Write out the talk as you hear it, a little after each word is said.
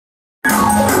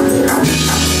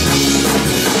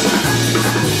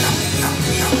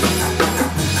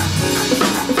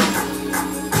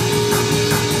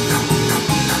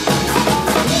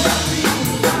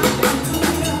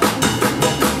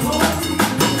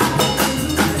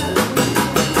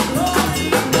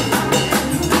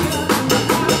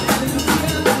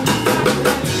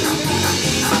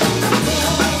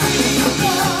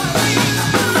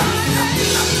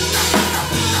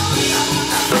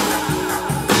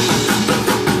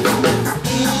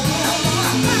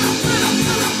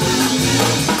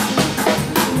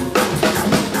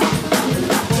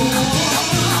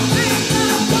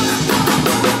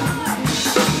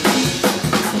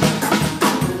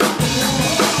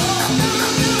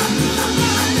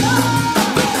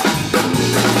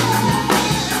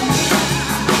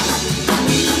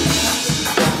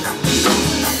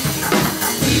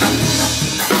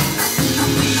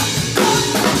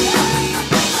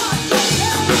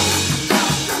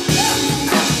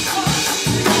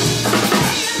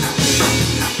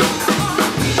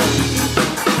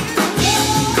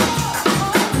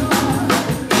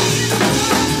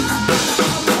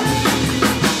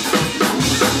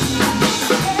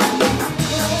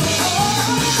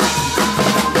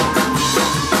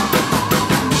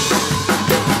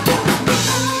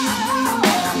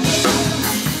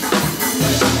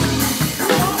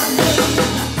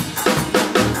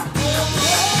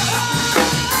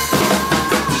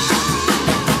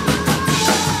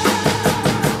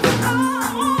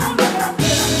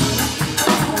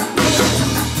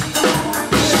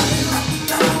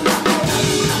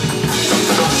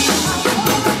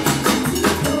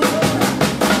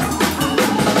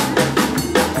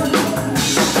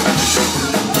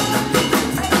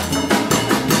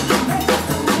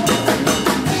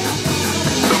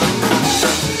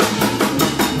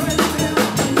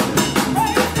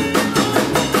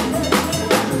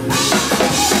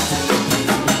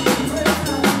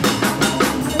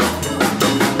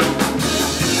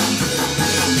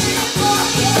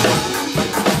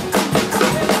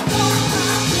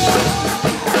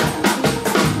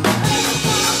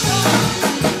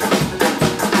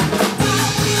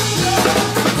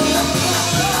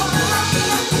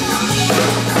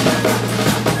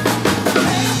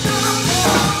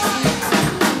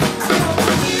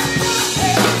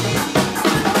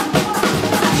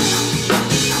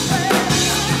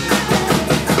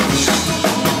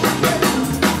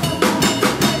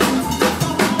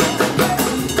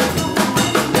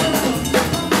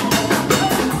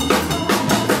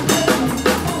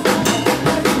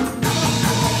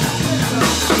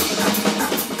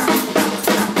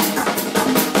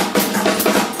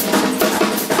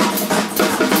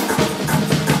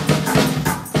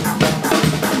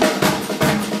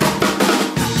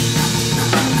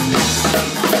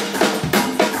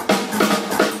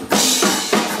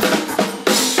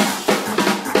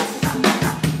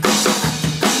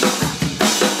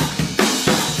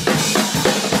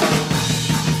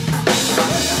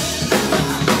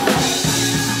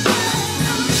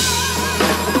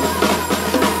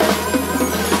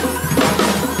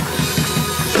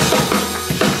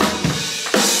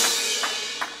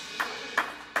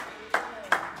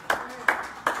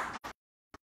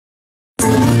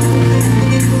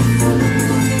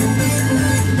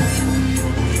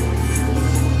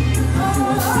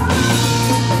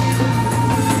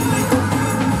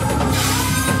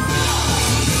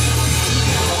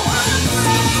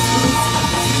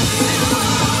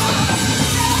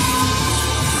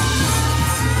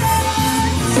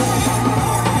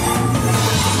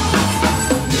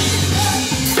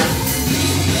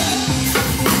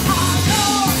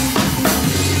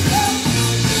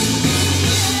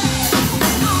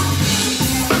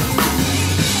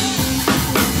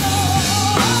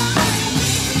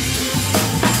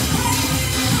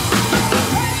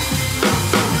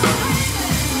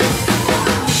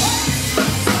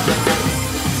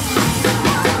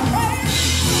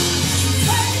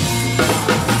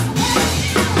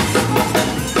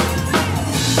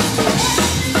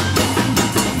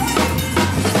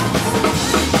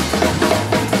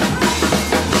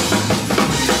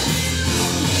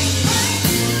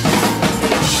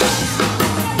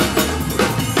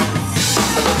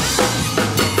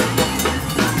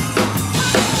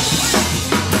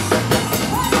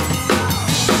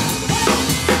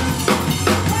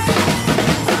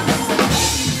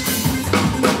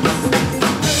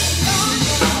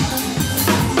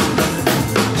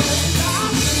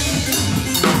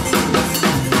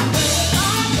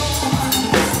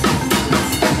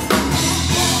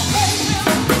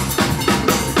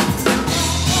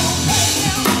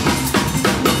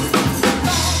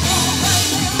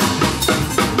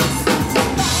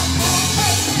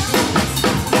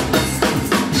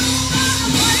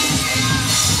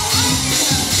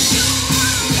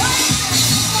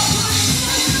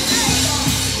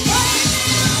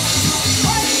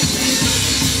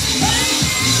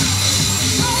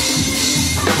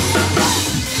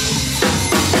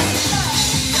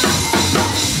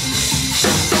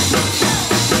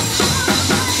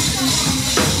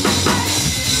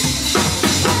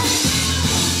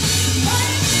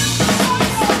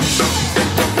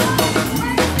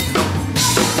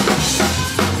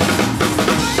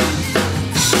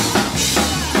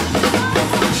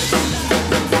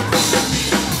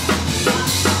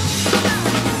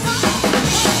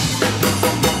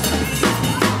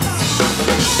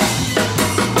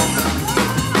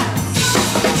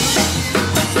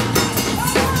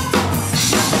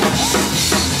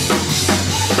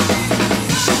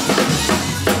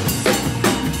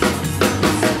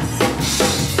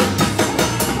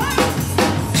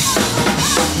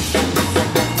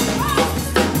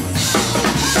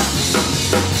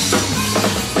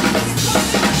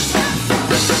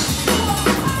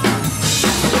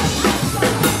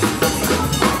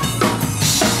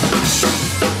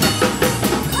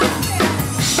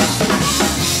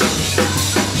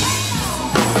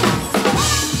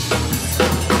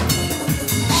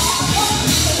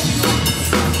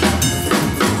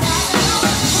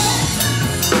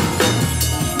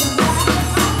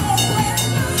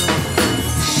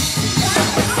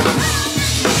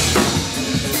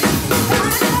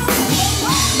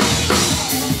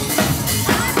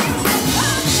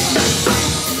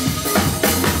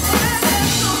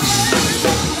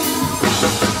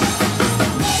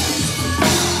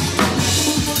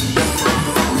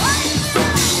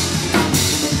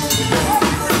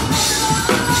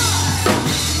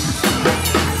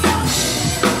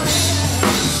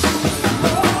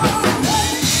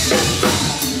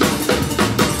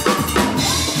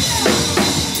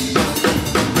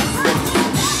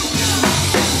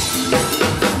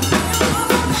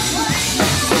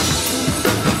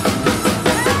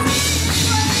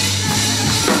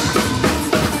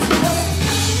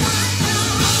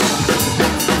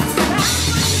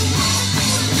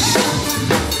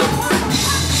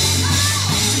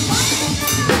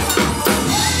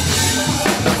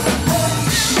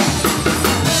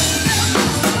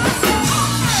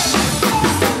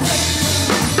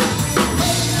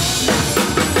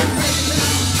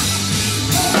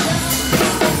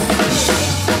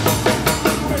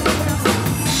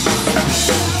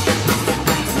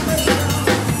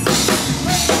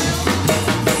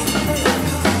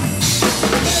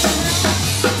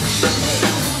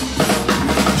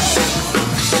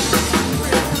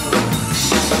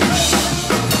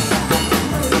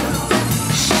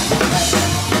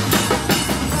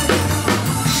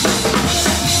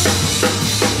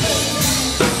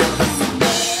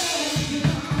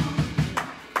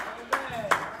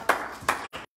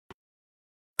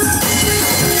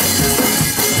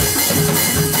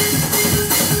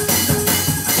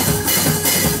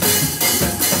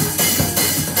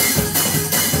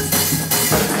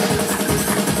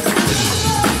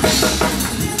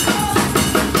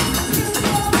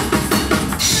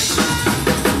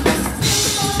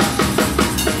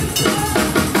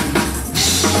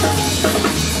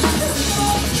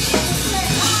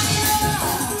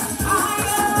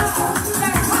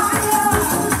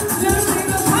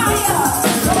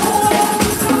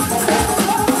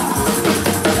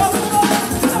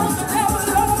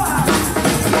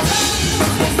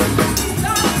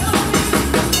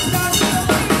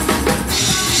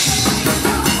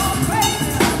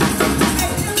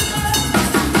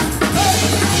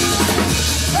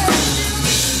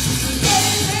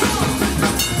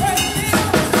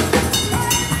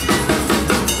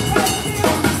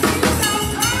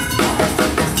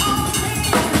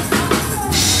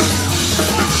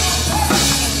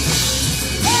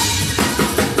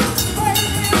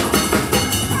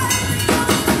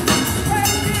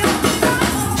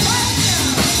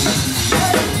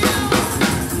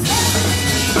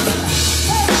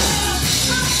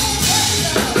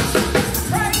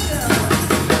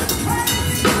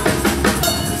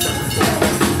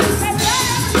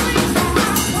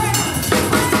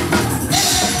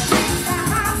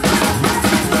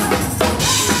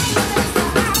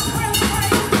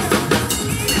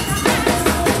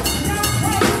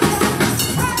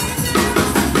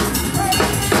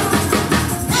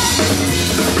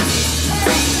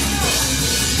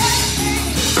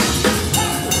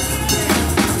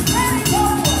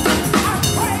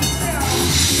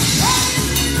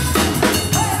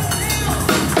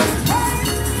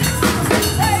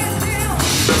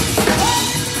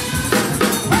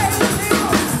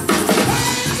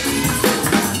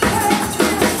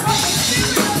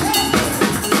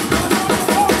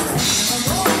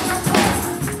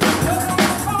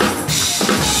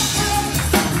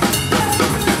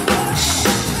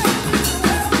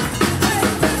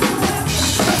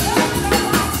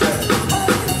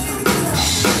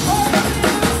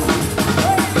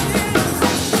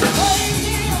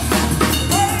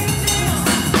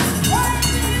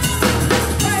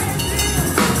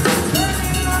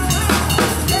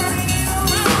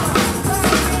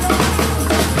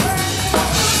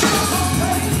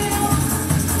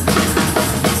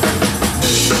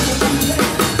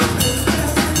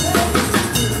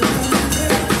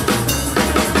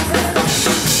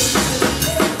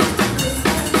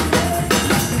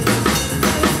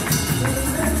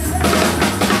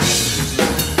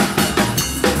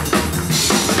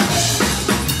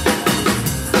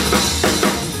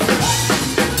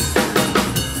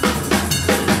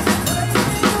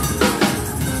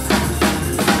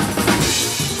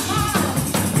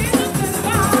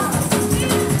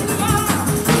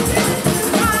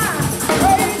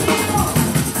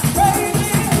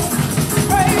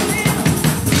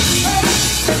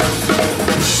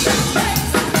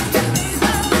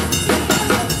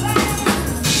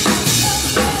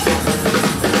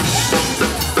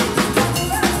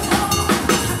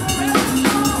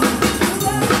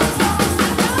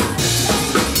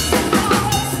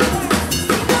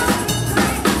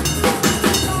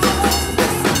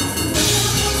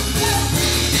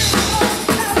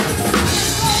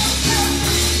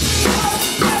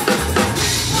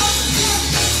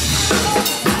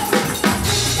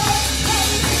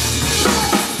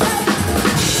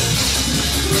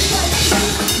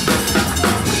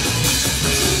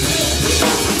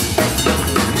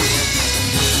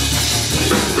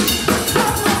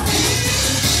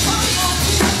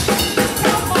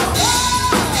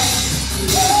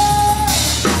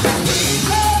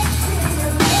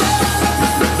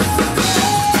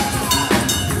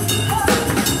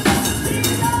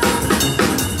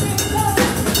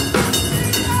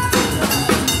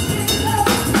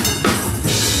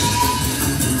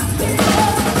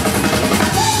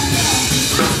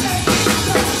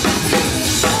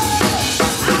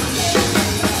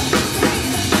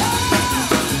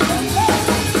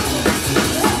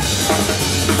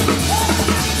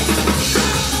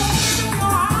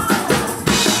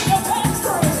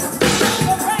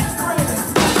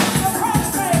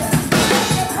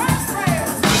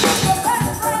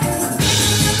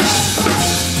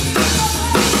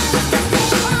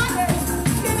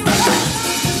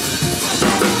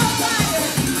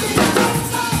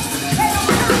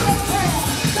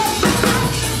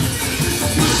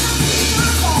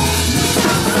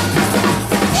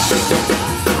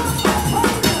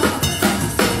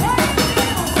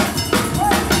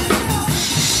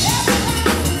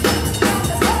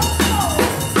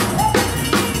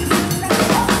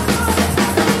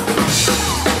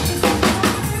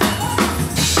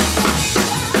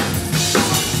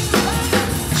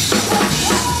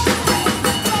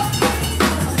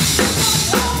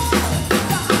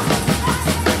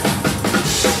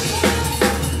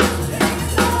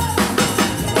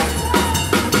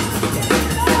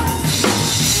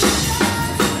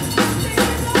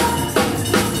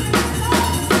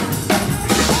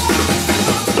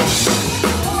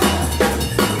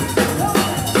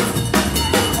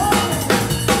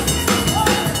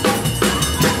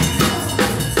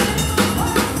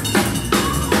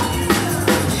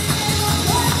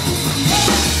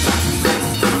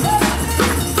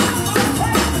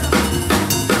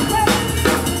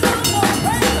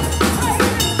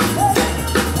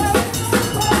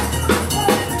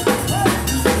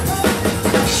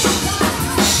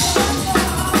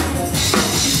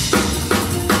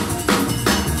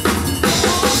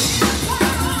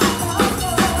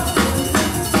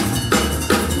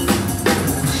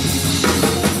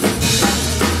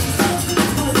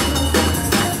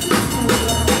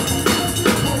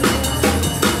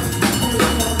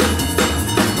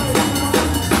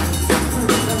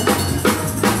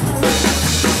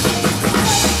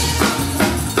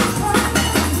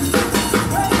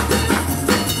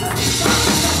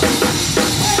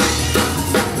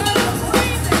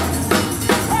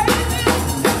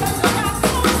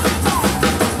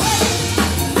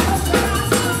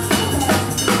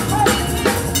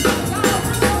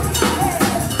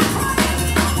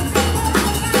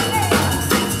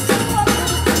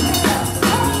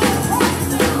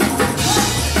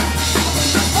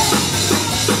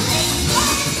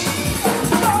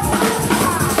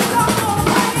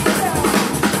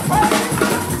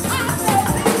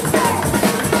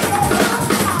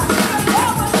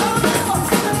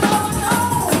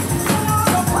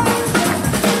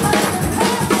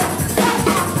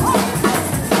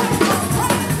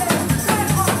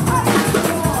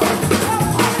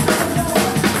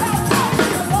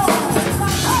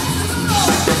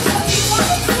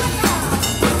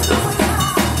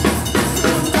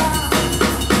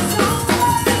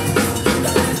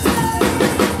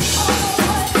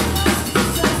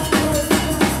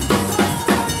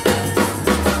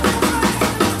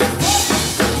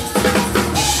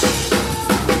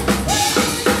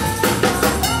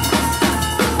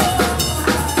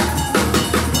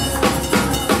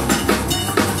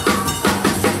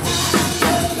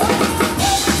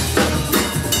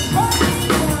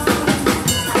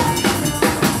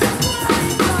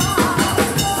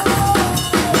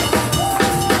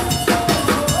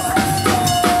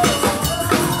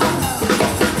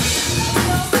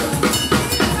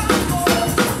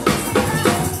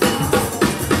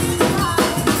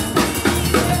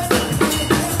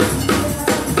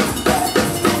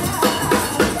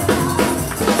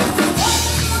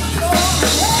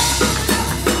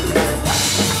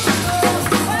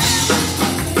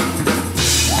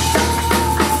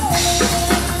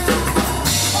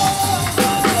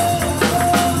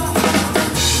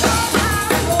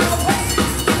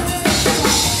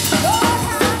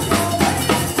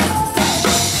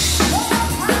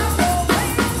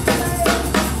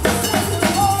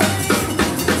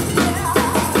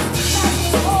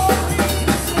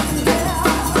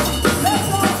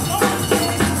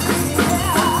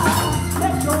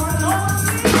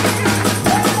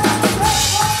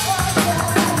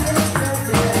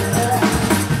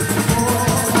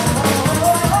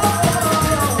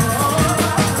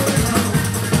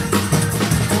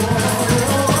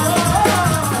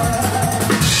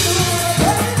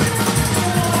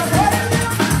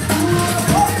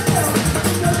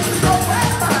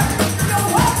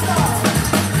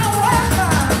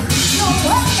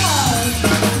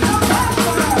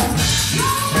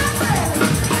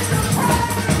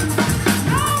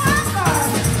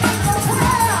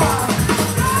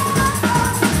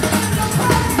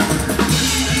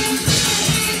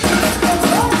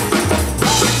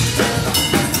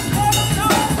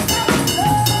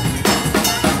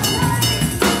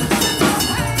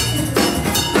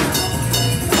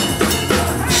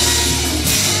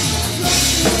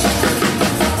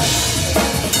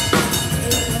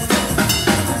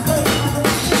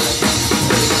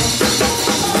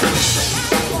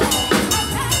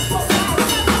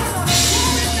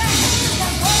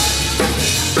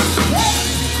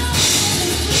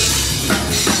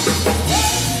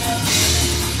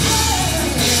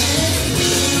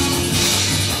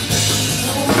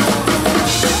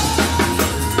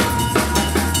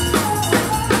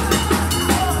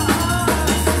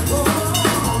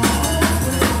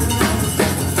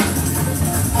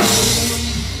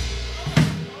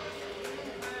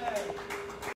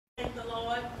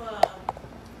Lord, for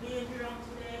being here on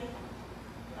today,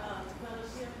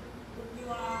 fellowship with you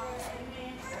all.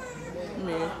 Amen.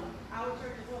 Amen. Our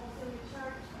church is Hope Assembly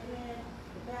Church. Amen.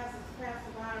 The pastor is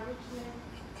Pastor Ryan Richmond.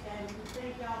 And we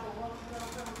thank y'all for walking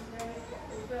us on today.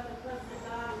 We felt the presence of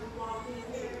God as we walked in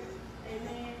here.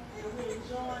 Amen. And we're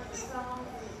enjoying the songs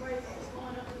and the praise that's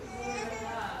going up to the glory of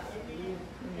God. Amen.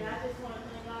 And I just want to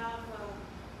thank God for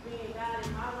being God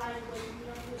in my life, waking me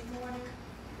up this morning,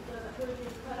 because I could have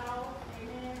been cut off.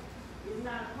 Amen. It's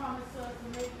not a promise to us to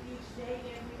make it each day,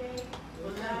 every day.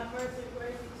 But God's mercy and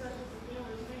grace, He touches us again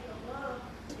with His finger of love.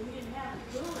 And He didn't have to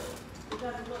do it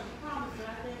because it wasn't promised. But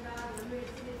I thank God in the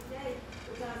midst of this day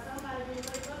because somebody didn't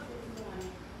wake up this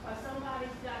morning. Or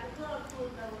somebody's got the club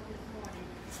pulled over this morning.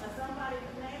 Or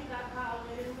somebody's name got called and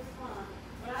they didn't respond.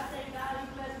 But I thank God He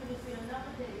blessed me to see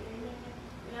another day. Amen.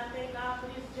 And I thank God for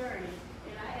this journey.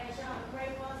 And I ask y'all to pray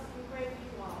for us and we pray for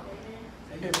you all. Amen.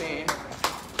 Amen.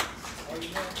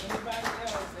 Amen. Anybody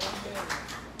else?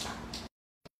 Amen.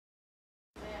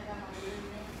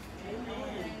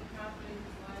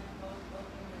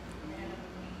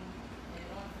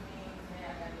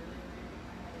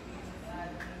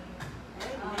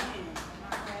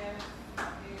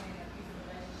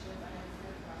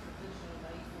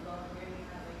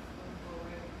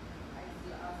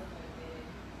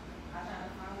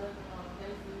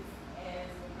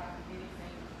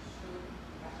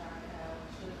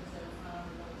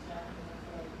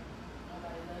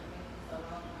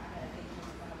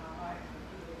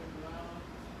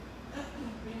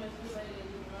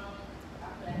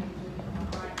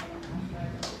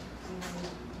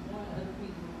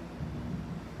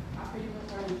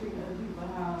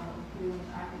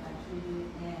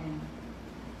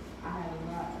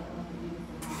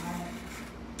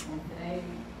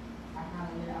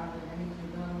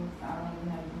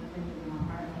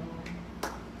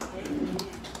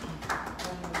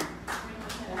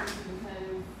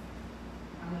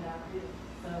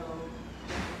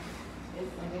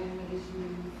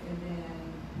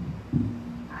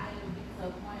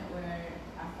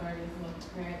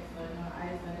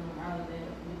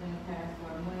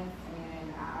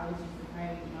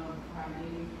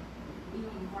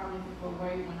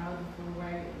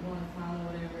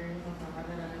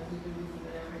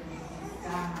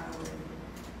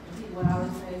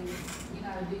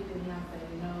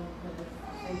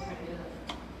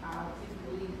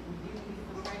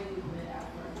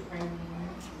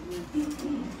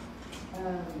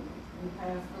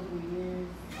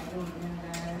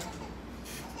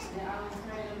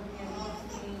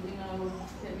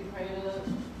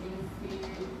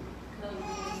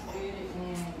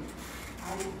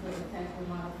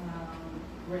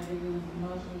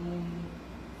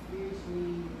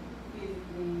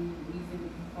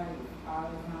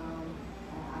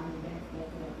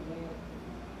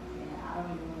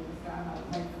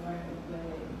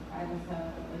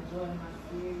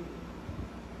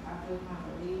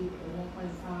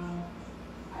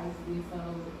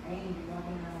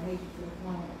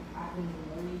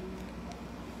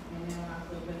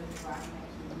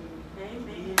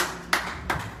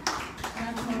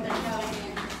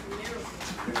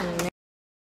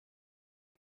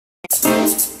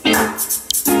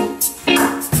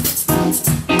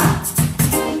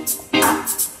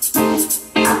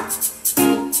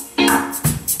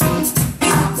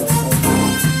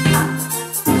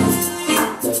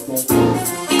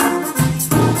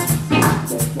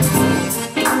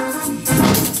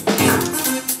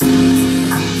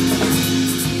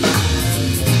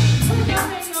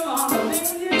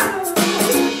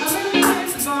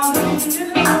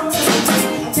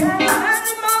 Yeah.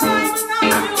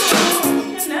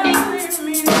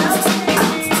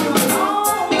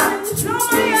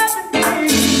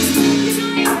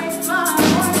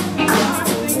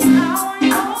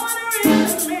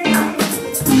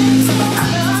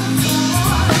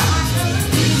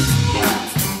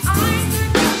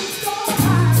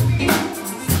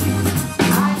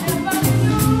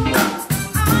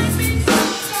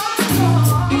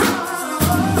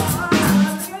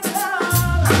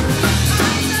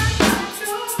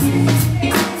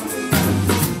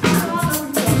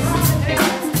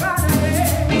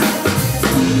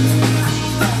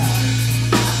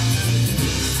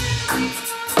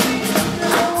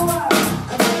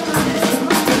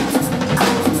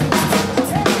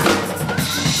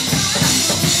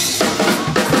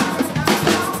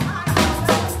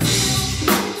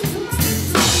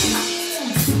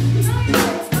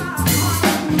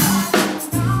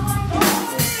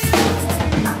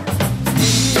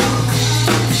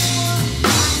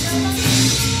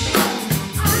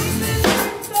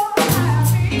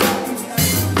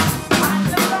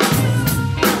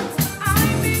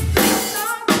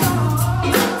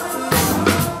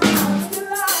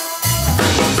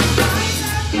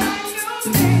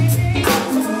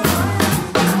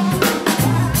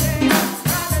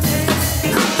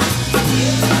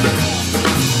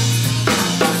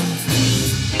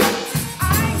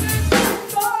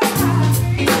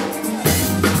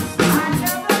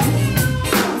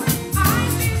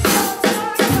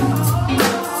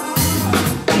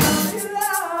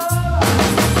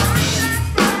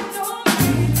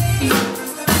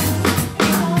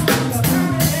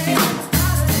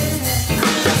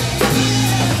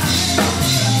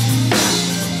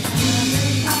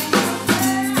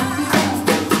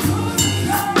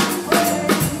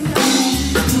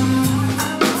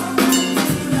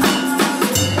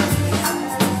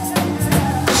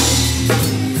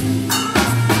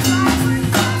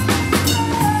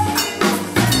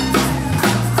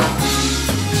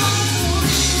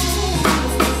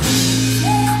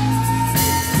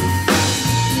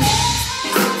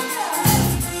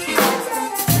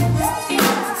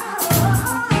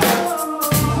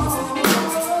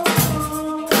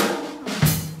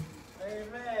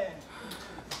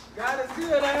 God's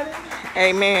good, ain't it?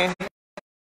 Amen.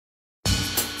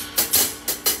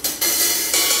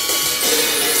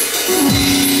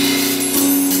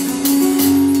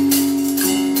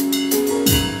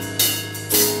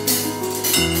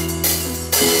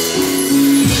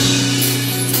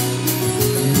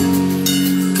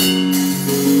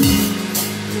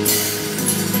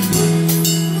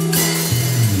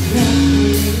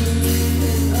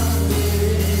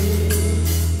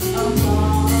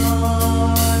 Among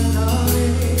the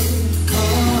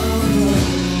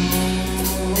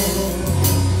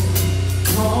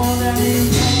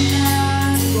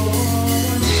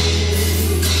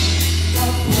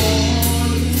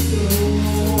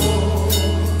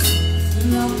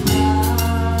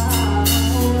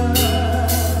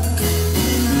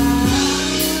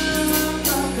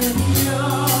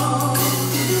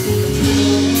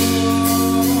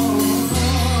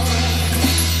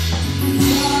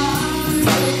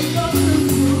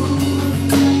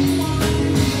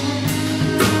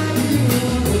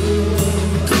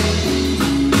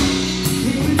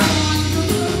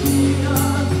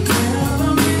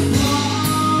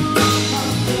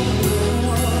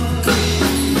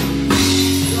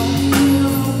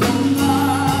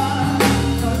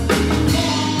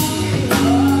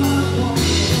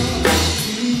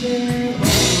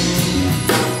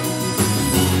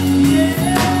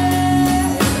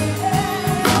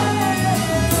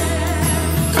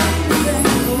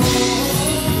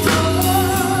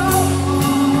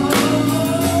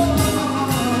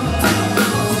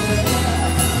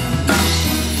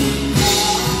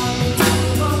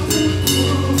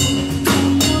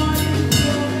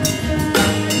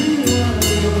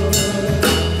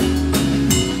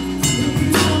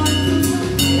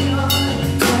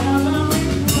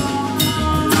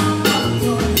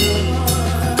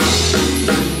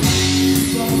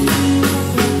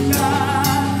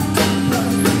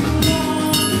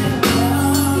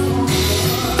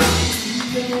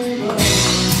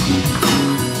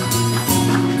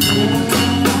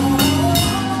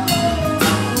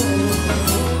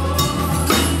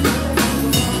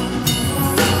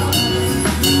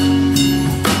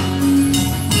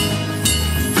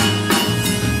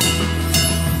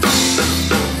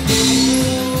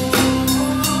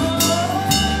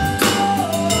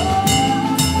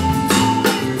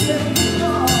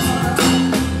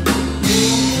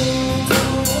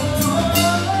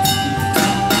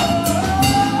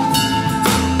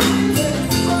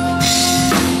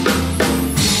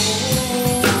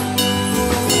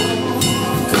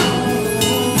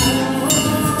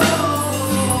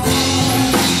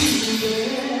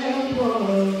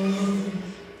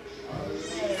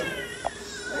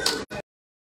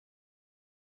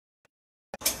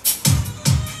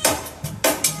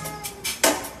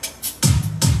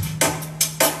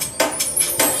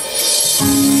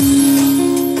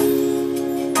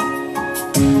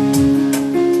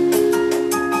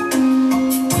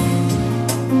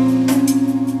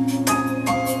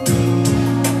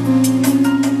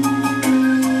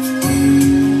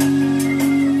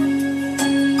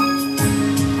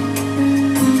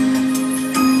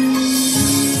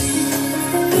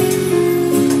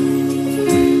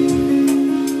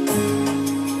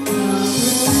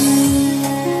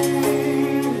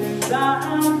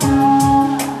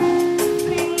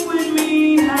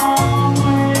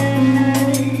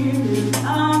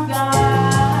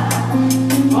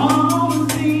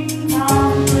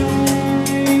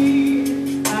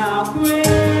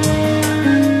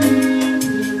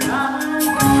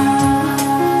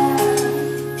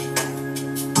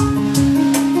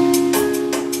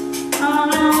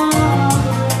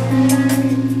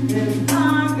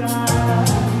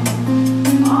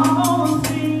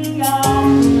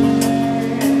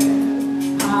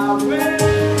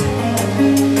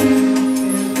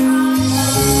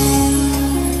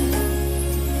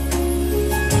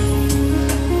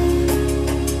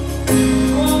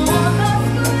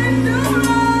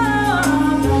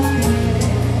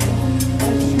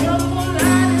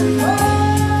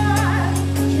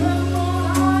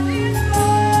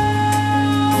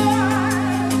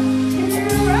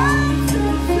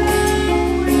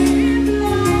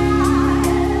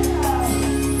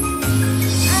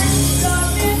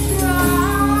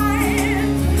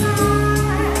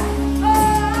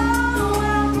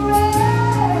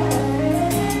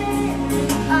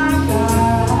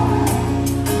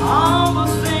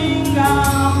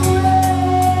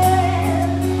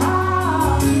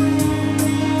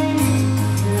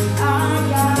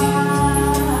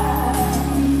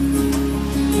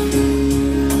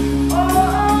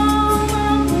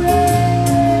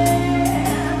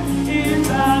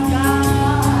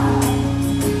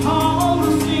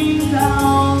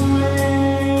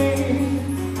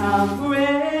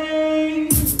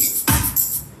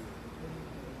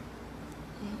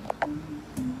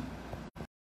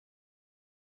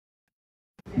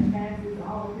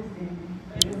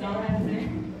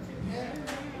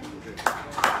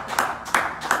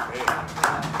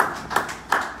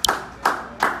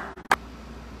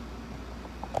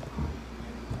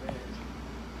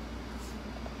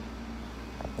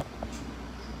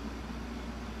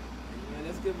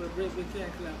give her a great big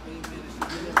hand clap. Amen. And she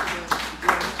did everything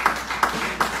together.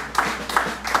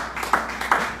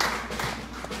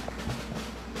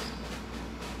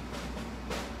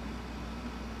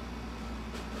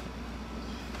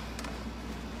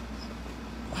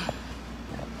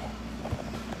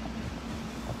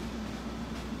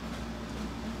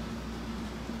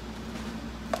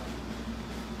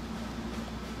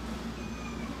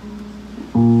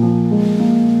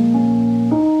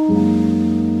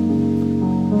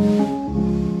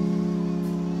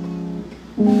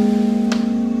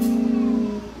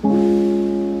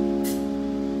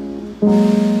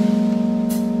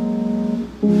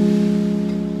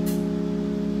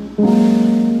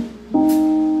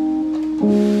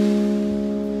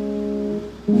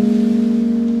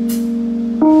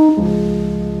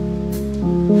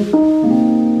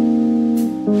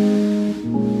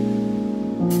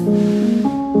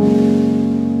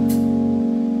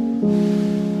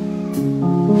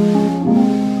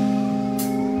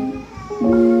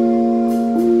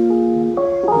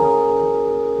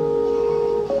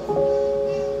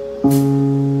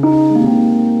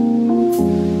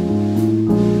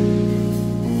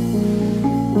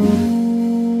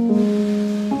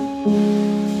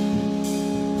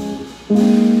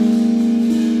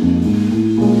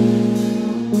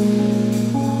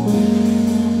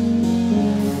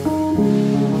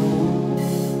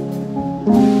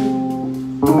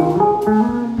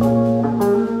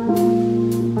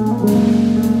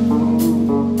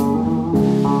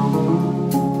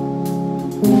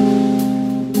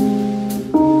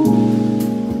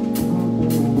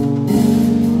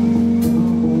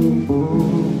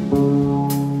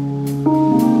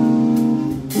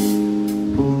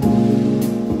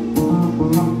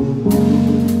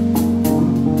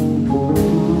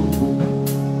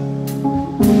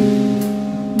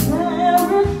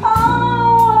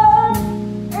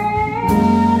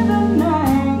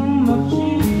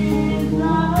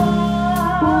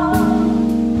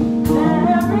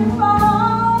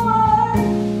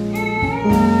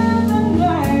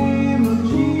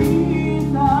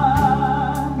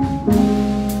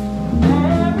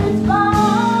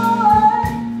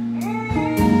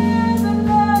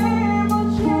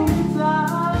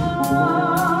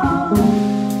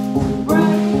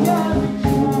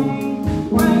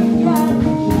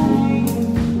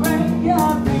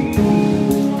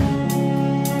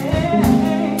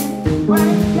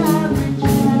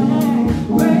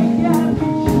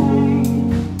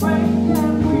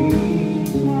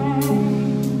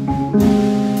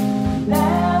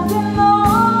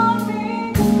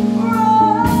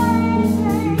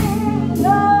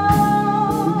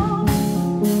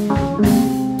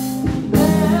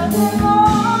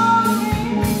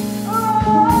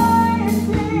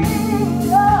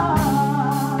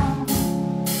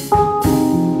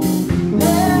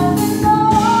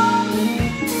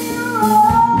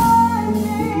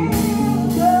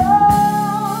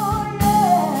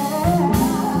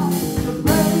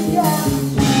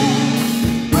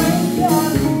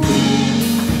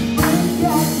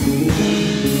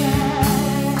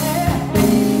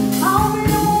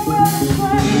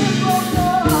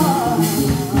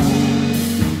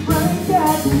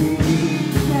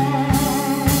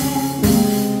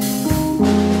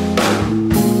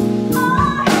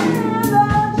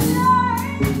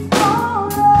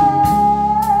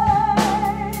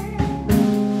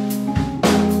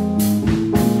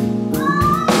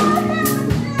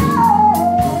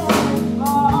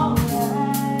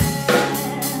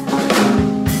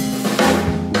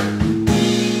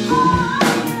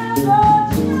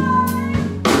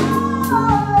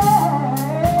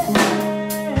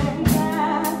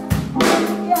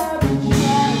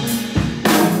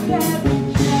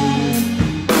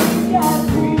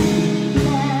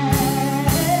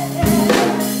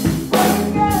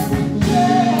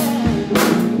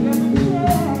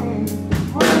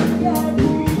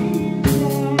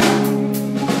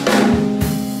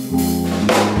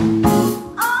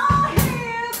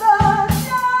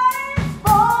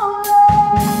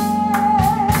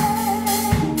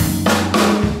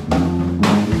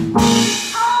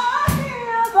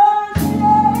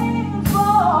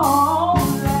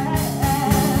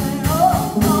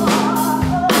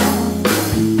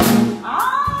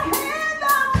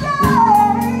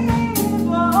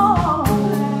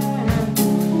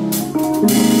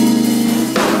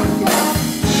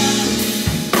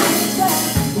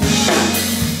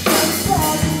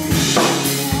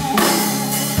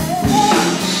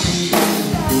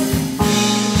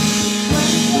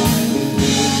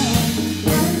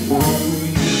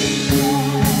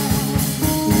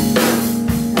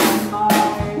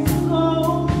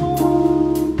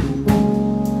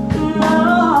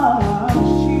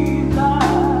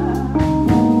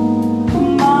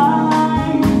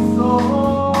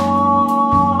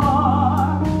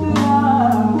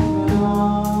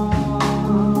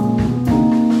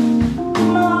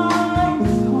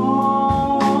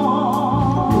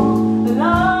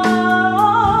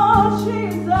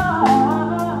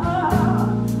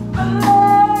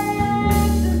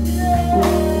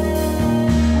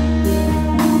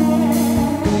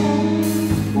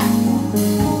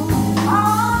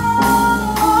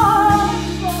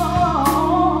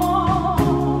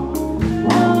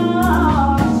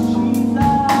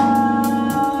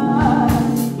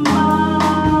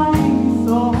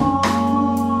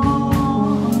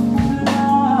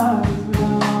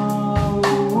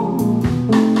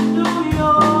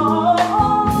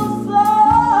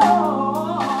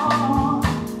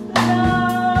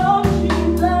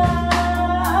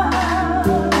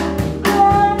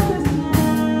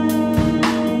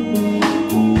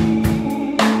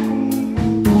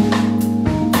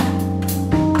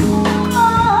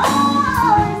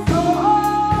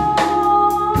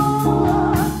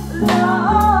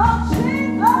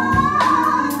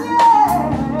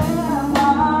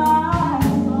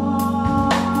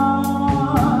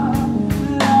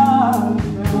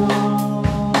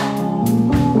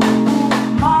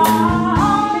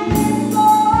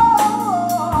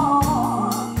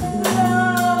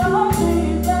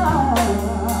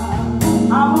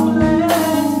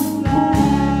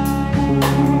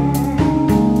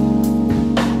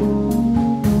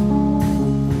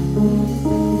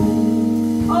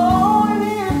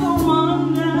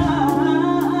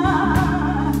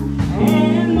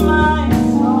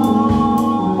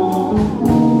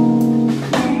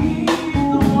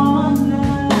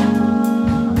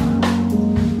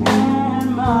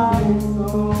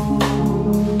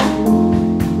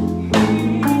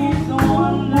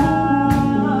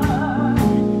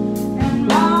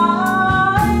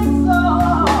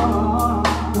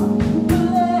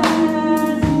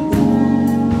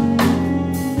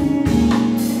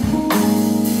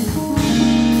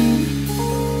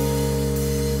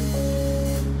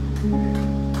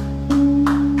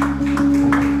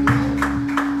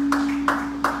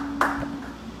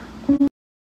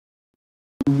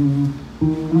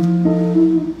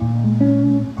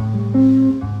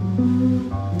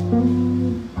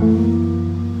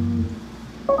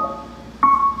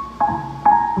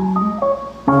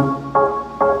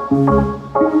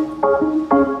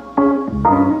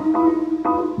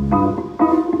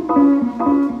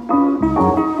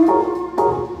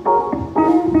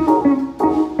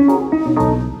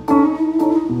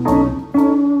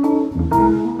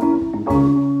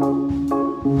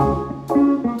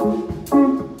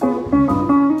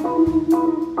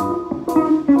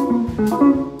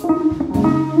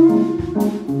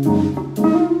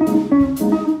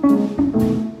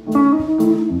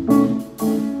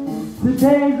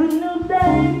 Today's a new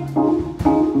day,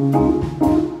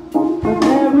 but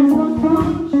there is no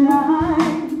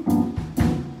sunshine.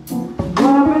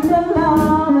 Where is the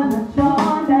love and the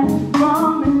joy that you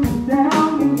promised to tell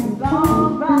me it's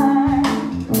alright?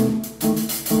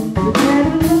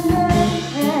 Today's a new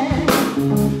day,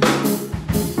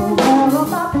 but where are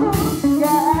my blue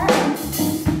skies?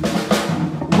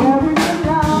 Where is the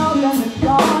love and the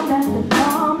joy that you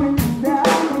promised to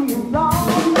tell me it's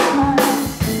alright?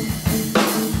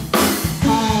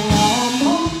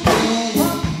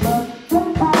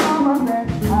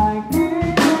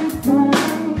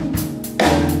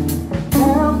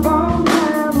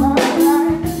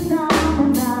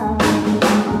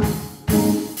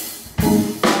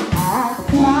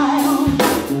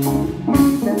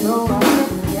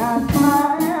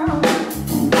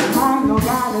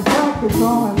 It's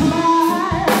going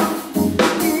miles,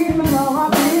 even though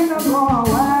I've been here for a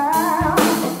while.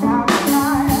 I'm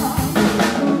smile,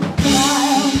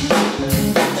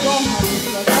 don't have to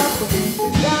look up and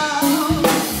sit down.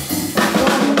 Don't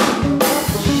have to look up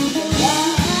and sit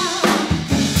down.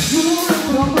 You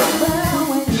look better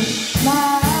when you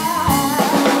smile.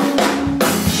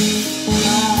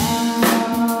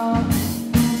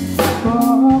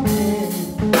 For me,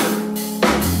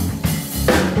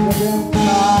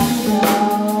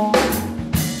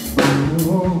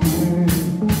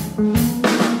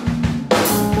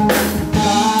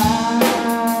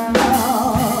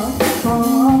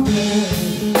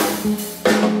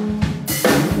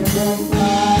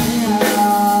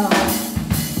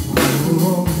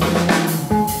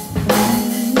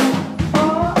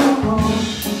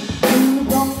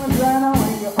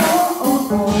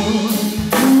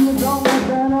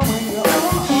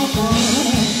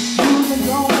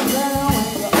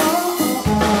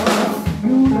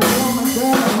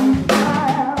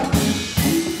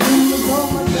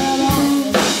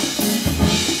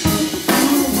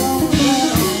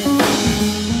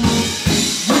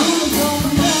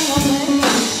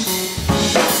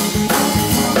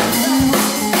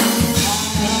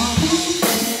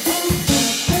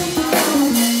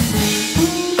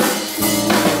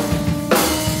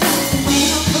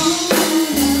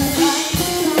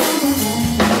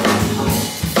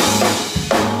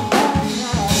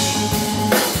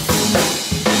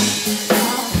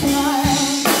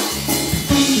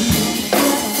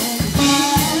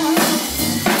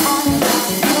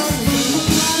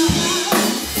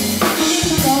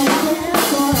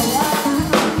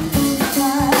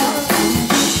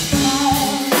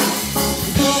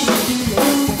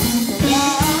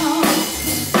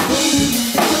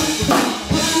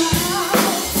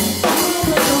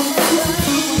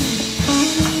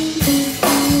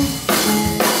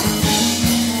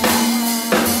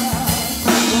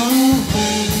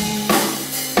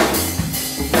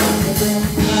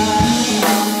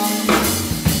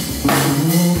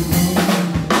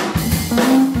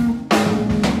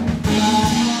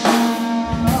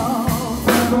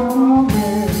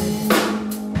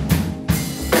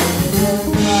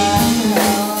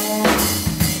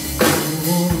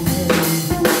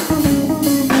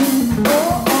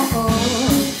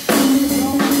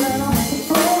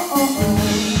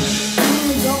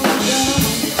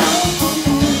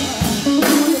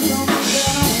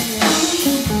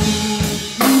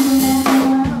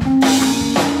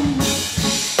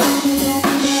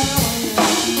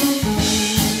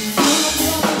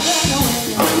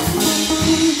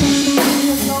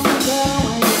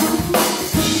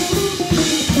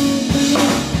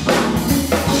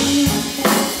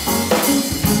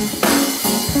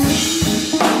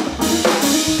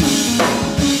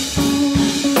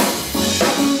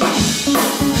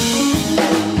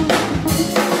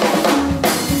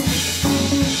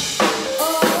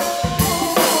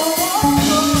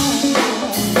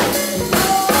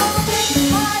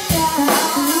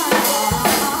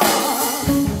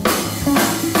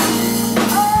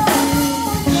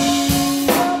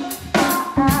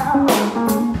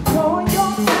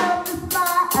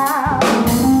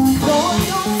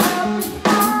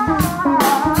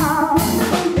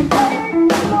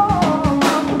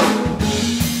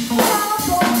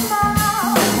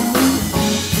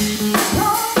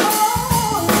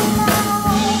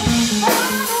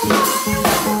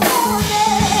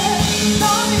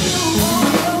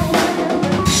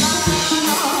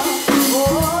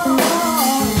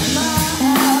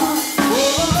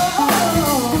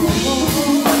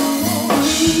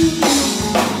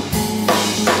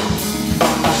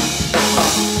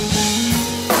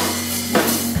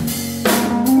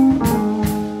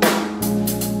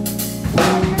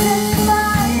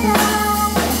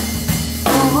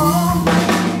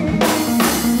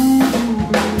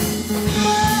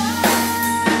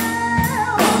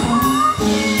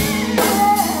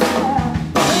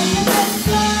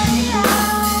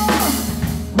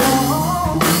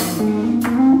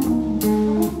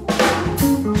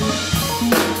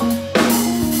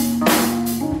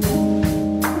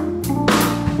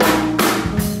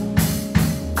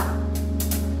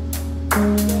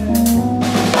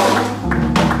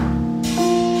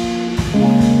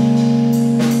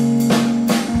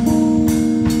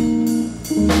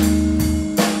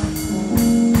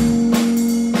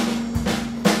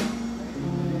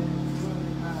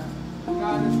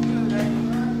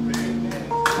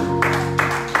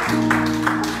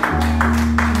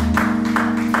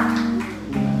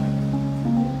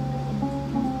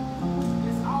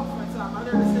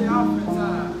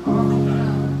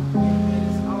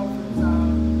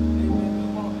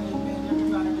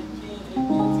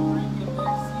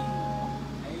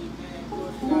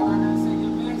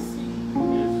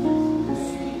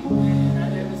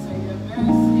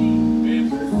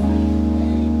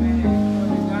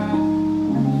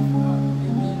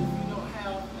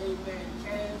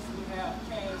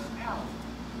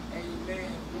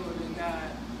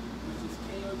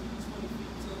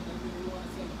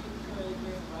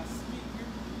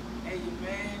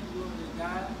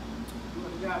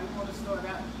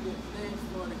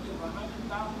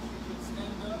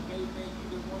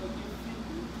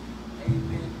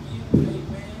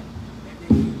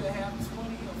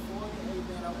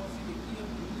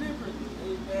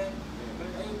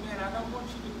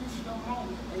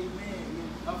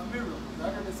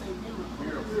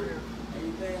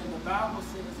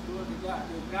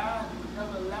 God will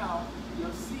never allow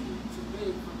your seed to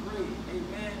beg for bread.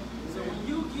 Amen. So when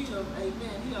you give,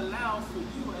 amen, he allows for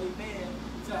you, amen,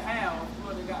 to have,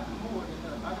 glory to God, more than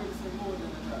enough. I heard you say more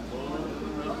than enough.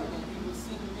 And he will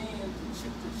send men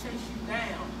to chase you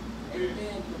down.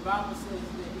 Amen. The Bible says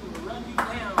that he will run you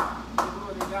down, the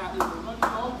glory to God, he will run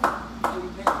you over.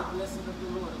 Amen. The blessing of the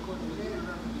Lord, according to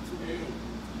Deuteronomy 28.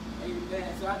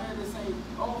 Amen. So I heard it say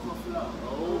overflow.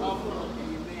 Overflow.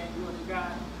 Amen. Glory to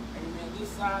God. Amen.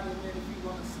 This side, amen, if you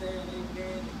want to stand,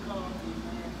 amen, and come,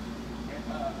 amen, and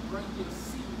bring your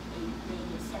seed, amen,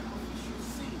 your sacrificial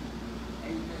seed.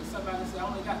 Amen. Somebody said, I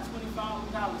only got $25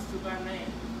 to my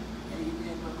name.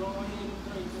 Amen. But go ahead and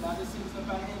bring it. I just seen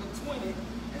somebody had a 20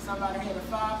 and somebody had a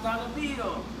 $5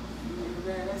 bill.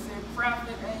 Amen. They said,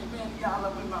 prophet, amen, y'all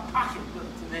up in my pocketbook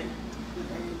today.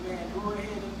 Amen. Go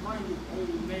ahead and bring it.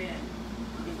 Amen.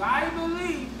 Because I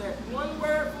believe that one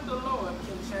word from the Lord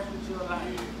can change your life.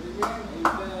 Amen.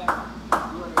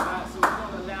 Glory to God. So we're going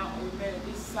to allow, amen,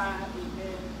 this side,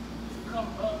 amen, to come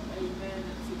up, amen,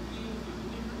 and to give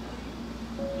liberty.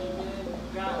 Amen.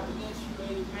 God bless you.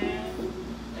 Amen.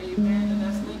 Amen. And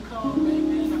as they come,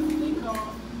 amen, after they come,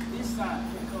 this side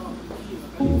can come and give.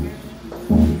 Amen.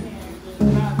 Amen.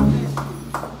 God bless you.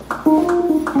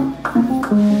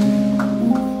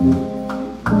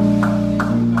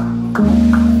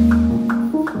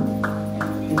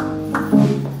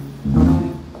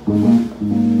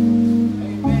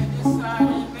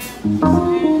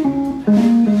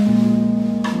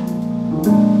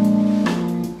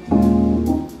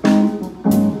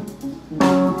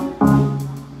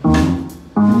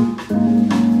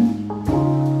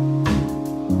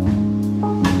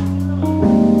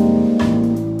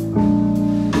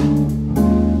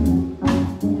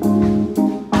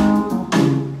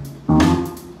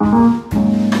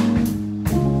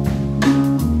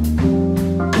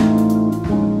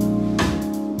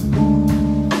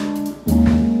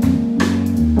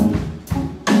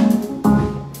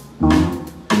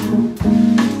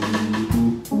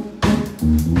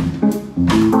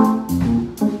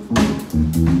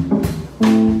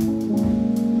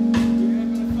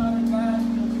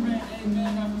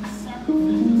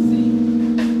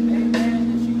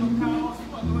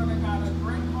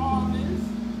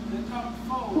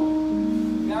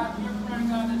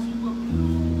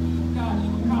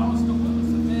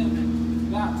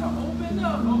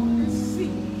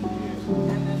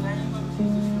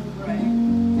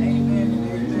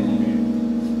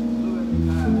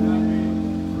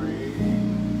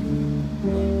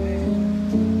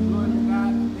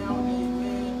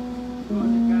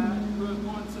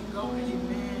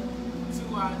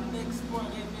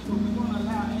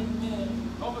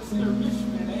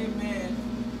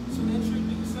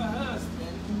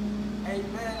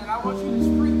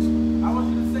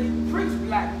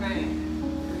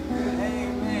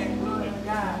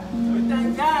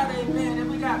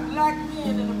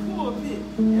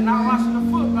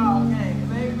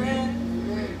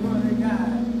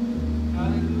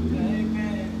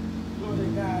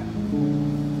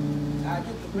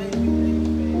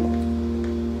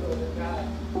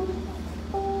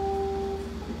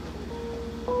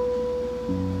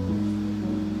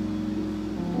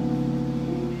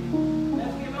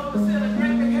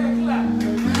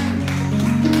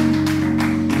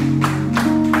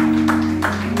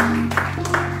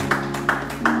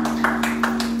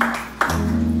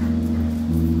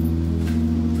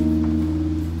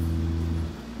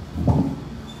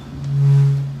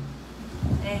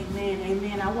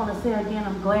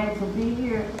 Glad to be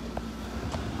here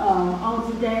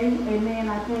on today. Amen.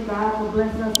 I thank God for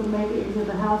blessing us to make it into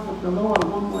the house of the Lord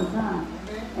one more time.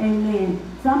 Amen.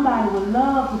 Somebody would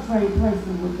love to trade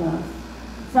places with us.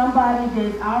 Somebody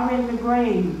that's already in the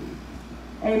grave.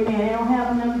 Amen. They don't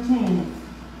have another chance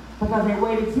because they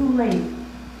waited too late.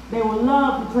 They would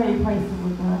love to trade places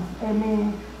with us.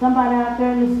 Amen. Somebody out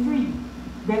there in the street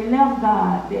that left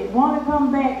God, that want to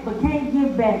come back but can't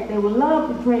give back. They would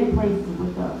love to trade places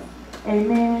with us.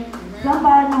 Amen.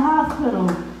 Somebody in the hospital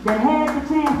that had the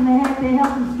chance and they had their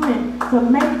health and strength to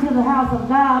make it to the house of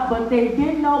God, but they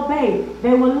didn't obey.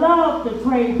 They would love to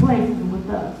trade places with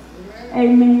us.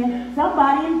 Amen.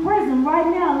 Somebody in prison right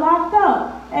now, locked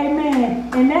up. Amen.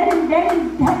 And they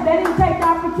didn't take the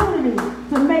opportunity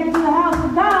to make it to the house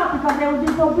of God because they were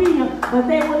disobedient, but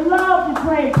they would love to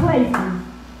trade places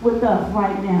with us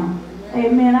right now.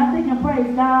 Amen. I think and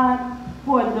praise God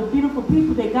for the beautiful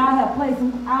people that God has placed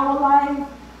in our life.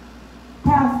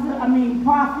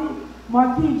 Prophet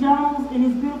Marquis Jones and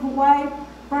his beautiful wife,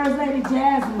 First Lady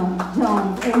Jasmine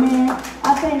Jones. Amen.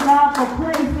 I thank God for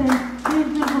placing these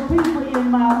beautiful people in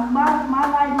my life,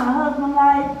 my husband's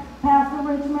life, Pastor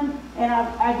Richmond, and I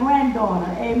our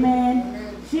granddaughter,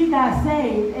 amen. She got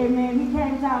saved, amen. He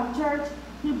came to our church.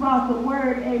 He brought the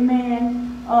word,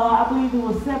 amen. I believe it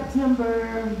was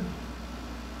September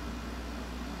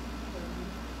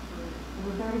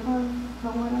 31st,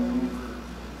 somewhere like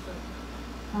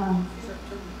that.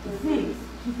 6.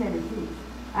 She said it's 6.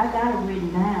 I got it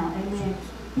written down, amen.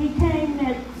 He came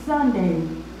that Sunday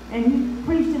and he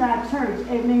preached at our church,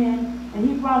 amen. And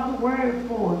he brought the word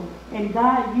forth. And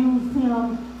God used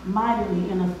him mightily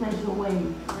in a special way.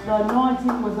 The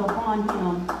anointing was upon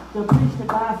him to preach the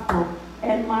gospel.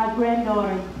 And my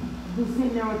granddaughter, who's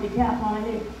sitting there with the cap on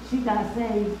her head, she got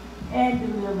saved and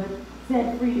delivered,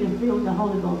 set free, and filled with the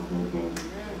Holy Ghost that day.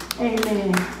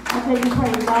 Amen. I thank you,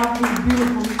 praise God, for these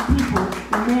beautiful people,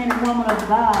 the man and woman of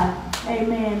God,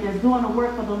 amen, that's doing the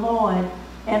work of the Lord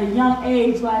at a young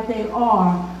age like they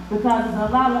are, because there's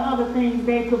a lot of other things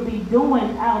they could be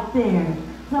doing out there.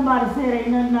 Somebody said ain't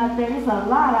nothing out there. It's a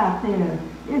lot out there.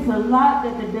 It's a lot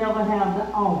that the devil has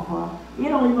to offer. It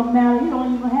don't even matter. He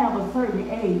don't even have a certain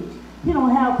age. He don't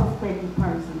have a prospective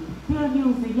person. He'll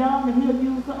use the young and he'll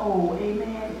use the old.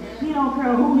 Amen. He don't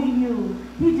care who he uses.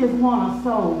 He just wants a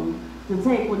soul to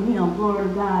take with him. Glory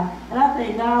to God. And I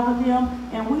thank God for them.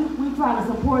 And we try to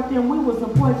support them. We will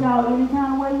support y'all any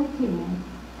kind of way we can.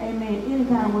 Amen. Any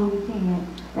kind of way we can.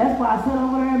 That's why I sit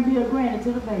over there and be a granny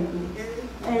to the baby.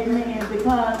 Amen.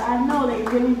 Because I know they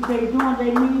mean business.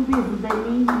 They mean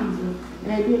Jesus.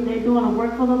 And they're doing the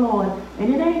work for the Lord. And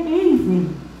it ain't easy.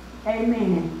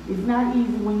 Amen. It's not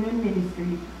easy when you're in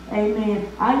ministry. Amen.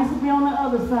 I used to be on the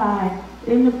other side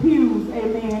in the pews.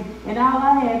 Amen. And all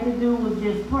I had to do was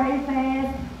just pray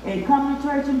fast and come to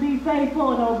church and be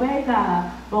faithful and obey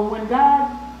God. But when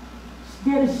God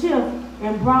did a shift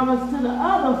and brought us to the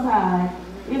other side,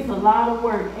 it's a lot of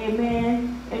work.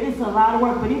 Amen. It's a lot of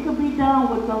work, but it can be done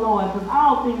with the Lord, because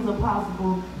all things are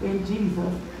possible in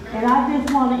Jesus. And I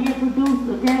just want to introduce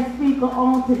the guest speaker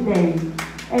on today,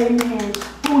 amen,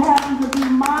 who happens to be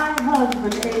my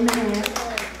husband, amen,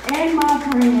 and my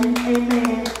friend,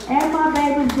 amen, and my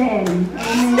baby's daddy,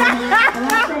 amen. And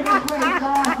I thank and praise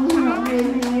God for him,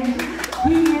 amen.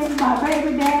 He is my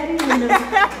baby daddy and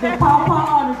the papa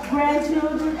of the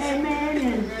grandchildren, amen.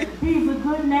 And he's a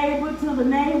good neighbor to the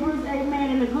neighbors, amen,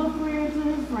 and a good friend to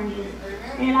his friends.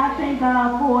 And I thank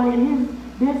God for it. And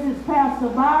this is Pastor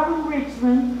Byron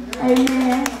Richmond,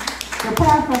 amen. The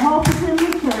pastor Hope is in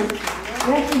the church.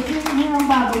 Let's receive him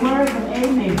by the word of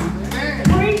amen.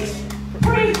 Preach,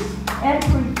 preach, and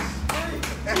preach.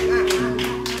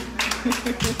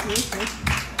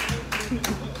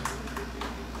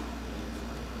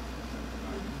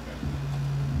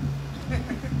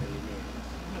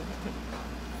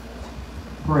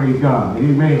 Praise God.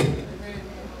 Amen.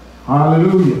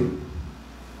 Hallelujah.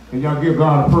 And y'all give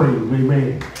God a praise.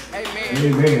 Amen.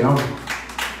 Amen.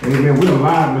 Amen. We're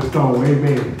alive in the stone.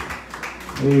 Amen.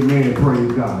 Amen.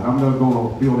 Praise God. I'm not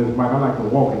going to be on this mic. I like to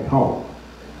walk and talk.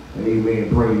 Amen.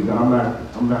 Praise God.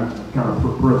 I'm not the kind of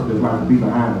person that like to be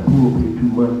behind the pulpit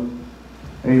too much.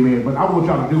 Amen. But I want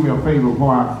y'all to do me a favor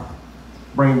before I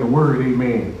bring the word.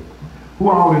 Amen. Who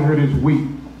all in here this week?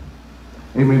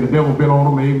 Amen. The devil been on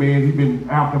them. Amen. He's been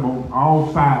after them on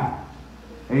all sides.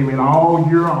 Amen. All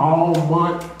year, all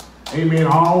month. Amen.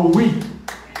 All week.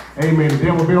 Amen. The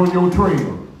devil been on your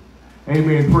trail.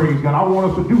 Amen. Praise God. I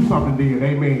want us to do something then.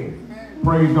 Amen.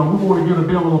 Praise God. We want to get the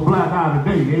devil a black eye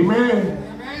today. Amen.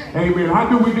 Amen. How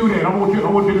do we do that? I want you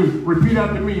to repeat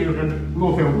after me. And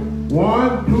we're going to say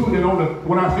 1, 2, and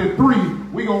when I said 3,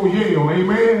 we're going to yell.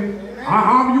 Amen.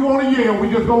 However you want to yell, we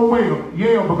just going to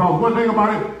yell, because one thing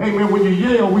about it, amen, when you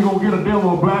yell, we're going to get a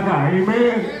devil a black eye.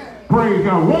 Amen. Praise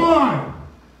God.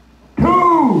 1,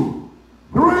 2,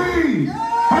 3.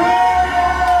 Hey!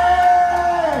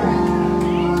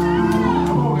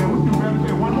 Come on, man. What you better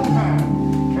say one more time.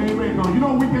 Amen. Because you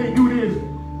know we can't do this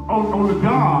on the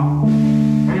job.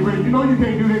 Amen. You know you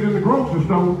can't do that in the grocery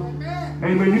store.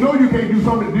 Amen. You know you can't do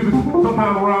something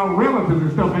sometimes around relatives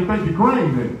and stuff. They think you're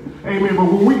crazy. Amen. But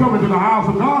when we come into the house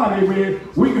of God, amen,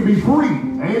 we can be free.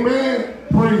 Amen.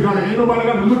 Praise God. Ain't nobody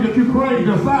got to look at you crazy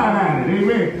or side-eyed.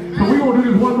 Amen. So we're going to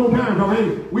do this one more time.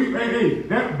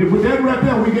 Because, with that right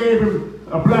there, we gave him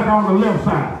a black on the left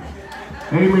side.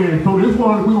 Amen. So this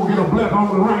one, we're going to get a black on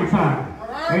the right side.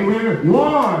 Amen.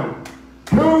 1,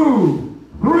 2,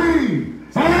 3.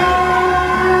 Hey!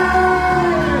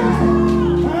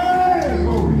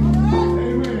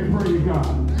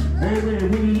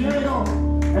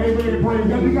 Amen, praise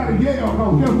God. You got to yell,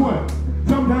 because guess what?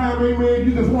 Sometimes, amen,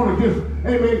 you just want to just,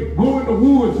 amen, go in the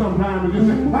woods sometimes and just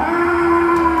say,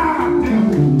 ah!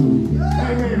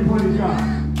 Amen, praise God.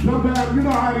 Sometimes, you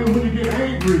know how it is when you get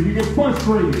angry, you get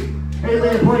frustrated.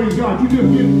 Amen. Praise God. You just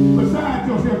get beside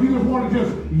yourself. You just want to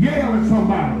just yell at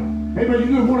somebody. Amen.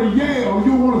 You just want to yell.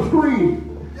 You want to scream.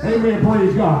 Amen.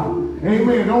 Praise God.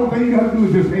 Amen. The only thing you got to do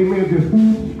is just, amen, just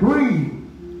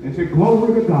scream and say,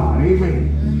 glory to God.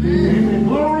 Amen. Amen.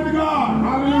 Glory to God.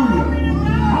 Hallelujah.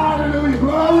 Hallelujah.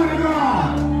 Glory to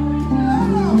God.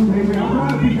 Amen. I'm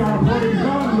trying to teach you how to praise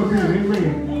God a little bit.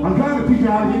 Amen. I'm trying to teach you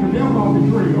how to get the devil off the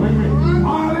trail. Amen.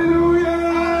 Hallelujah.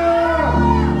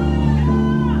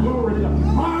 Glory to God.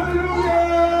 Hallelujah.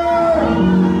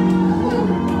 Glory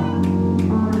to God.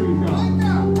 Praise God.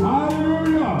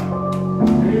 Hallelujah.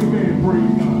 Amen.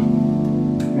 Praise God.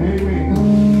 Amen.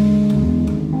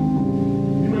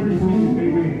 You may be seated.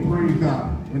 Amen. Praise God.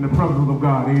 In the presence of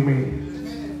God. Amen.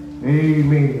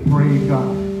 Amen. Praise God.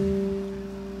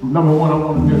 Number one, I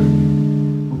want to just,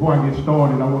 before I get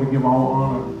started, I want to give all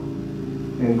honor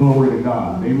and glory to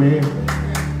God. Amen.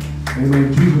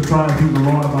 Amen. Jesus Christ, He's the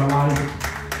Lord of our life.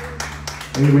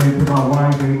 Amen. To my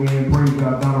wife. Amen. Praise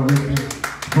God. Donna Richard.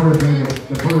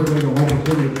 The first lady of Hope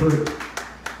Assembly Church.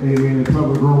 Amen. In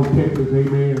Public Grove, Texas.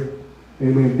 Amen.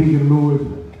 Amen. Deacon Lewis.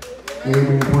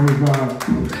 Amen. Praise God.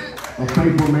 A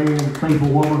faithful man, faithful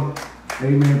woman.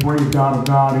 Amen. Praise God of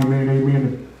God. Amen.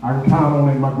 Amen. I can count on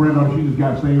it. My granddaughter, she just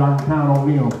got saved. I can count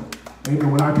on them.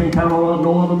 Amen. When I can't count on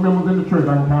no other members in the church,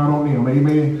 I can count on them.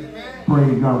 Amen.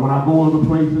 Praise God. When I go other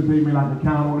places, amen, I can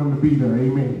count on them to be there.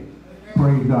 Amen.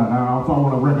 Praise God. I also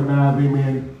want to recognize,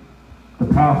 amen, the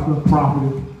pastor,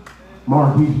 prophetess,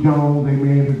 Marquise Jones,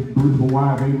 amen, his beautiful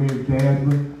wife, amen,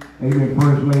 Jasmine, amen,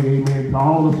 First Lady, amen, to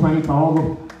all the saints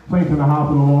in the house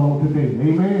of the Lord today.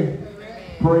 Amen.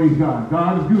 Praise God.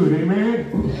 God is good. Amen.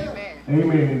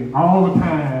 Amen. All the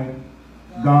time,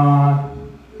 God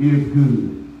is good.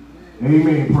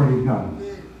 Amen. Praise God.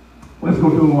 Let's go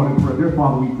to the Lord in prayer. Dear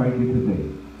Father, we thank you today.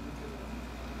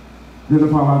 Dear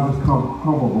Father, I just come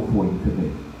humble before you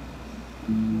today.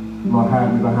 Lord,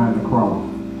 hide me behind the cross.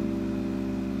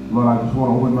 Lord, I just want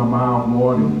to open my mouth,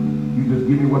 Lord, and you just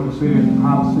give me what to say and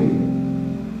how to say it.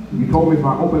 You told me if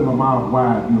I open my mouth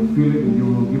wide, you'll feel it and you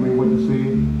will give me what to say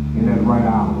in that right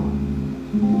hour.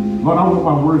 Lord, I want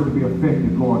my words to be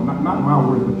effective, Lord. Not my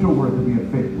words, but your words to be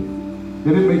effective.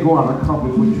 That it may go out and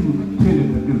accomplish what you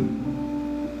intended to do.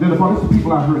 Then, Father, there's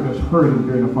people out here that's hurting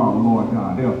during the Father, Lord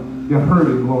God. They're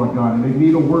hurting, Lord God, and they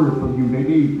need a word from you. They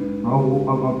need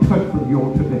a touch from you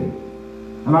on today.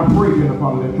 And I pray, dear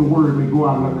Father, that your word may go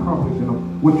out and accomplish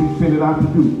what you sent it out to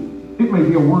do. It may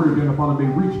be a word, dear Father, may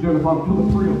reach, dear Father, to the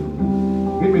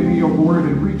prison. It may be a word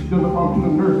that reach, dear Father, to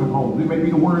the nursing homes. It may be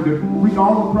the word that reach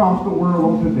all across the world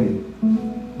on today.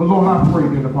 But Lord, I pray,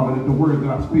 dear Father, that the words that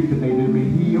I speak today, they may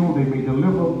heal, they may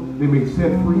deliver, they may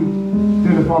set free.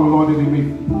 Dear Father, Lord, that they may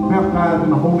baptize in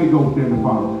the Holy Ghost, dear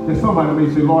Father. That somebody may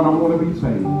say, Lord, I want to be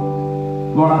saved.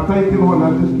 Lord, I thank you, Lord, and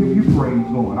I just give you praise,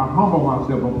 Lord. I humble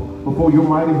myself before your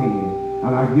mighty hand,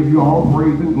 and I give you all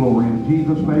praise and glory. In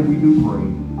Jesus' name we do pray.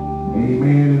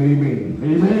 Amen and amen.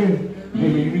 Amen.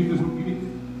 Amen. You need this? You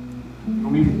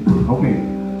don't need it? Okay.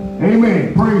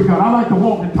 Amen. Praise God. I like to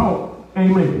walk and talk.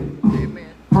 Amen. Amen.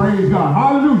 Praise God.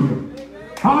 Hallelujah.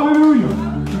 Hallelujah.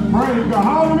 Praise God.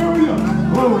 Hallelujah.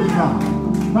 Glory to God.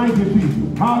 Thank you,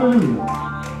 Jesus. Hallelujah.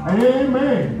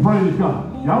 Amen. Praise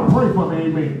God. Y'all pray for me.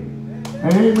 Amen.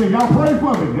 Amen. Y'all pray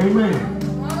for me. Amen.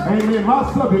 Amen.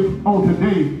 My subject on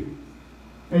today,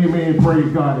 amen,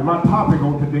 praise God, and my topic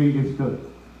on today is to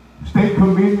stay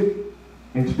committed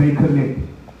and stay connected.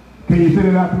 Can you say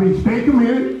that after me? Stay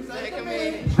committed. Stay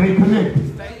committed. Stay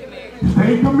connected.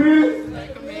 Stay committed. Stay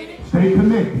committed. Stay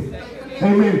connected.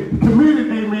 Amen.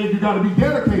 Committed, amen, you got to be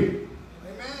dedicated.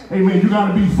 Amen. You got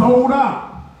to be sold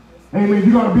out. Amen.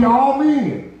 You got to be all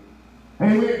in.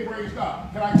 Amen. Praise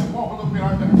God. Can I just walk a little bit?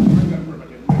 Amen.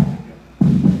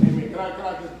 Can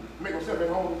I just make myself at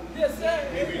home? Yes, sir.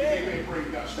 Amen. Amen. Praise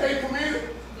God. Stay committed.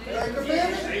 Stay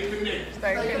committed. Stay connected.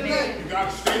 Stay connected. You got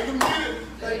to stay committed.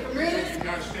 Stay committed. You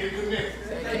got to stay connected.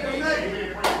 Stay connected.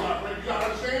 Amen. Praise God. You got to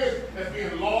understand that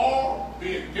being loyal,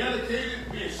 being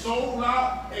dedicated, being sold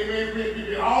out, amen,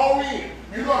 being all in.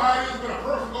 You know how it is when a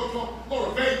person go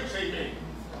to Vegas, amen.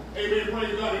 Amen.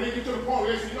 Praise God. And they get to the point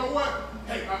where they say, you know what?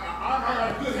 Hey, I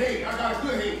got a good hand. I got a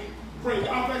good hand. Praise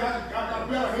God. I think I got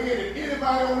a better hand than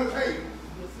anybody on the table.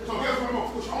 So guess what? I'm going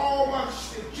to push all my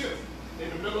chips in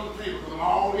the middle of the table because I'm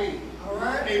all in. All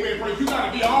right. Amen. Praise. You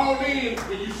got to be all in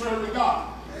when you serving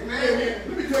God. Amen. Amen.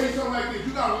 Let me tell you something like this.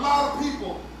 You got a lot of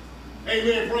people,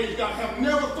 amen, praise God, have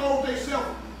never thought themselves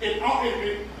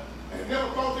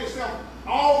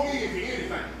all in to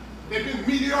anything. They've been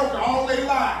mediocre all their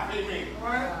lives. Amen. All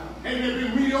right. And they've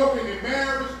been mediocre in their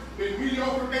marriage, been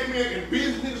mediocre, amen, in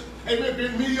business, amen,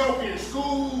 been mediocre in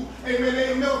school, amen.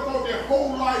 They never thought their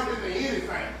whole life into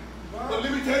anything. But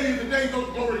let me tell you today,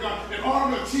 glory to God, in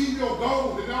order to achieve your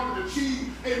goals, in order to achieve,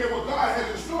 amen, what God has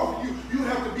in store for you, you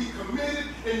have to be committed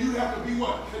and you have to be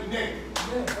what? Connected.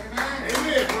 Amen.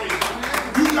 Amen. Praise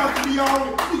God. You got to be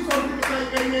all, see some people think,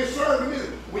 amen, serving this.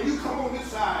 When you come on this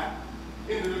side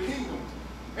into the kingdom,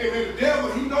 amen, the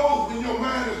devil, he knows when your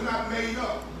mind is not made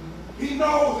up. He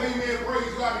knows, amen,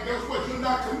 praise God, and guess what? You're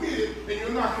not committed and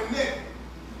you're not connected.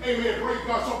 Amen, praise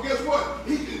God. So guess what?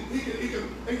 He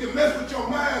can mess with your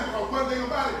mind, because one thing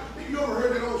about it, you ever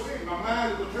heard that old saying, my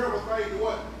mind is a terrible thing to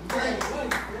what?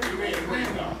 Amen, praise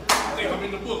God. I think I'm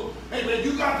in the book. Amen,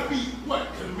 you got to be what?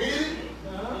 Committed.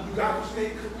 You got to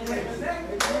stay connected. You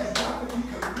got to be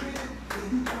committed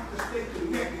and you got to stay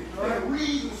connected. And the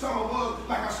reason some of us,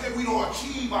 like I said, we don't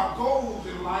achieve our goals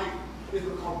in life is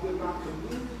because we're not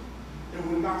committed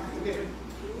and we're not connected.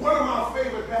 One of my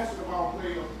favorite basketball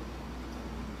players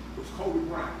was Kobe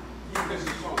Bryant. This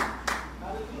is so.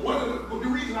 The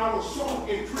reason I was so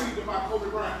intrigued about Kobe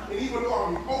Bryant, and even though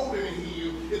I'm older than he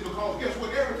is because guess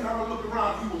what? Every time I looked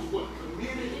around, he was what?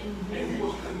 Committed and he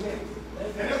was connected.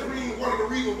 And that's one of the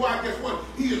reasons why, guess what?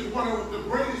 He is one of the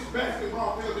greatest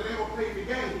basketball players that ever played the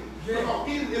game. Because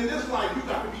in this life, you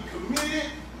got to be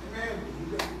committed. Amen.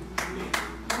 You got to be committed.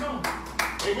 Come on.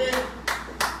 Amen.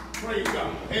 Praise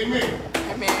God. Amen.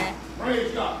 Amen.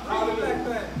 Praise God.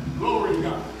 Hallelujah. Glory to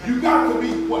God. You got to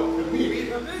be what?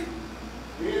 Committed.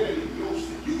 Yeah,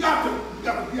 you got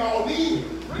to be all in.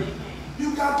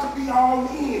 You got to be all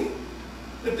in.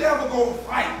 The devil gonna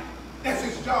fight. That's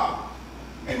his job.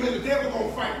 Amen. The devil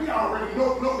gonna fight. We already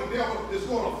know the devil is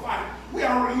gonna fight. We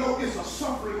already know it's a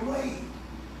suffering way.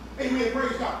 Amen.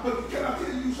 Praise God. But can I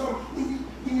tell you something?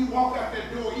 When you walk out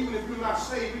that door, even if you're not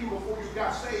saved, even before you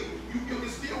got saved, it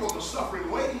still was a suffering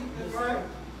way. That's right.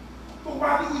 But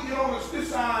why do we get on this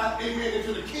side, amen,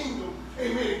 into the kingdom?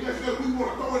 Amen. Because we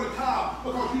want to throw in the towel.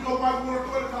 Because you know why we want to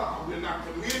throw in the towel? Because we're not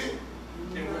committed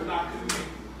and we're not connected.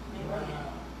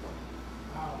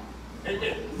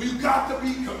 Amen. We've got to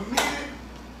be committed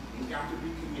and got to be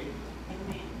connected.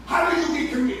 Amen. How do you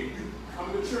get committed? You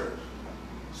come to church,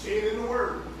 say it in the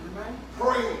word,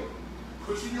 praying,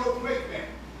 pushing your plate back,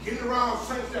 getting around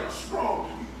saints that are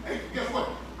strong. Hey, guess what?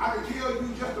 I can tell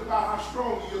you just about how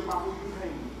strong he is by who you hang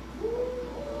with.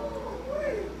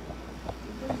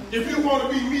 If you want to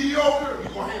be mediocre,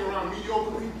 you're going to hang around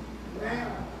mediocre people.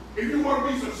 If you want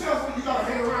to be successful, you got to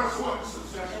hang around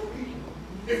successful people.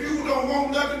 If you don't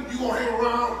want nothing, you're going to hang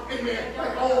around, amen,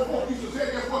 like old folks used to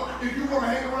say, guess what? If you want to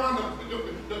hang around the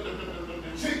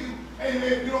chicken,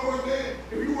 amen, you know what I'm saying?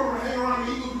 If you want to hang around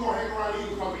the eagles, you're going to hang around the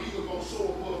eagles because the eagles going to soar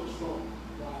above the storm.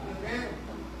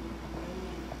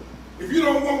 If you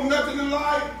don't want nothing in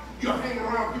life, you're hanging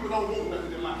around people don't want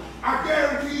nothing in life. I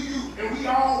guarantee you, and we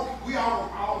all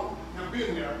have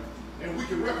been there, and we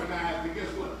can recognize that, guess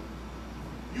what?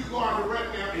 You go out there right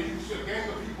now and you see a gang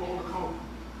of people on the corner.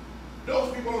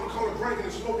 Those people on the corner drinking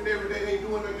and smoking every day, they ain't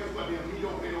doing nothing, guess what? They're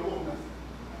mediocre, they don't want nothing.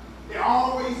 They're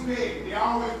always big. They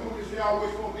always want this, they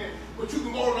always want that. But you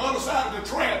can go on the other side of the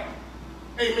track,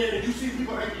 amen, and you see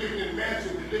people like living in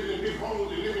mansions, they living in big homes,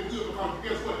 they living good because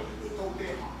guess what? They throw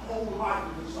their whole life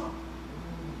into something.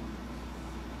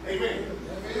 Amen.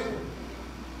 Amen.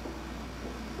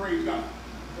 Praise God.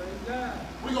 Praise God.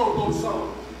 We're going to go to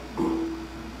Psalms.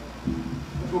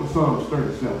 Let's go to Psalms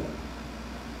 37. Amen.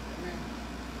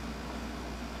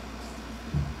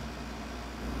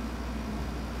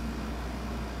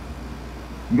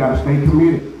 You got to stay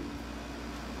committed.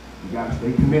 You got to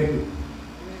stay connected. Amen.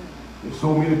 There's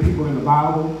so many people in the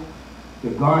Bible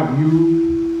that God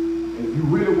used. And if you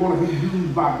really want to be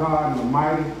used by God in a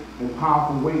mighty and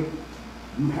powerful way,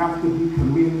 you have to be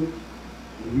committed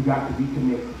and you got to be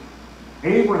connected.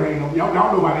 Abraham, y'all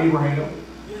know about Abraham.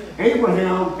 Yeah.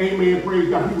 Abraham, amen, praise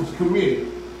God, he was committed.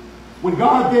 When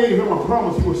God gave him a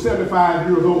promise, he was 75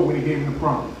 years old when he gave him the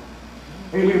promise.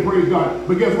 Amen, praise God.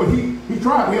 But guess what? He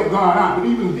tried to help God out, but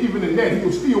even in that, he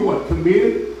was still what?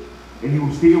 Committed, and he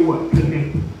was still what?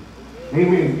 Connected.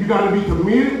 Amen. You got to be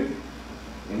committed,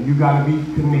 and you got to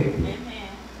be connected.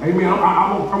 Amen.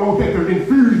 I want that to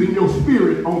infuse in your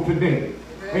spirit on today.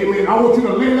 Amen. I want you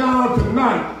to lay down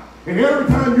tonight. And every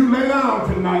time you lay down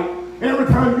tonight, every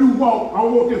time you walk, I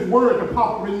want this word to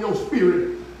pop up in your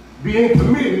spirit, being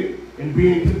committed and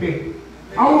being connected.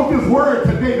 I want this word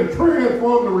today to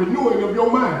transform the renewing of your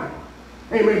mind.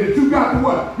 Amen. That you got to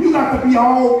what? You got to be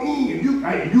all in. You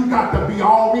got to be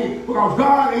all in. Because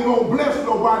God ain't going to bless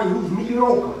nobody who's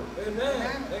mediocre.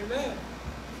 Amen. Amen.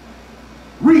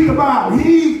 Read the Bible.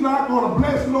 He's not going to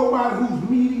bless nobody who's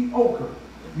mediocre.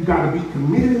 You got to be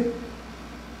committed.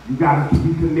 You got to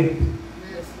be connected.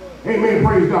 Yes, Amen.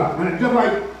 Praise God. And just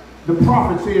like the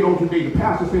prophet said on today, the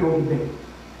pastor said on today,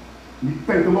 You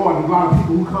thank the Lord. There's a lot of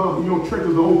people who come, you know,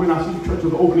 churches are open. I see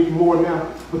churches are open even more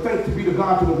now. But thanks to be the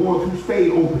God to the ones who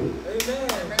stay open. Amen.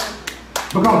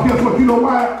 Because guess what? You know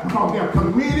why? Because they're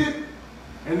committed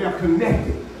and they're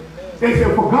connected. Amen. They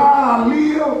say, for God I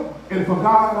live and for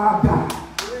God I die.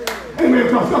 Amen.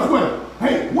 Because guess what?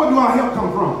 Hey, where do our help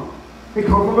come from? It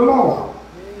comes from the Lord.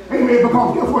 Amen.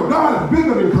 Because guess what? God is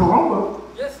bigger than Corona.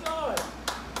 Yes, Lord.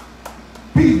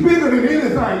 He's bigger than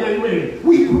anything. Amen.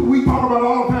 We talk about it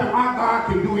all the time. Our God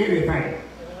can do anything.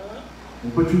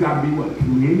 But you got to be what?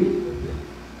 Committed.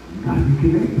 You got to be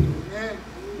connected.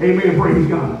 Amen. Praise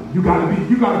God. You got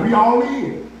to be all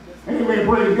in. Amen.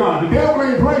 Praise God. The devil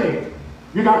ain't playing.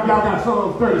 Y'all got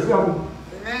Psalms 37.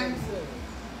 Amen.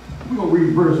 We're going to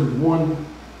read verses 1.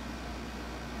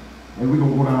 And we're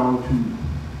going to go down to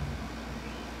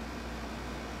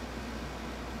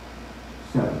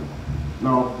 7.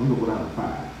 No, we're going to go down to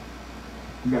 5.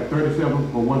 You got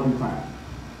 37 from 1 through 5.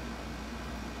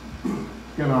 You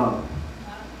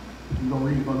going to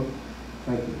read it for me?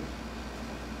 Thank you.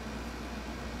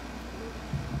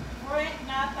 Fret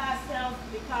not thyself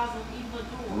because of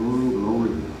evildoers. Oh,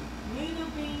 glory. Neither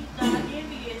be thou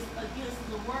envious against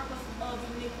the workers of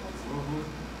iniquity.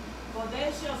 For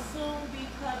they shall soon be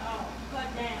cut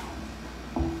down,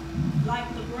 like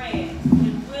the grass,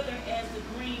 and wither as the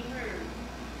green herb.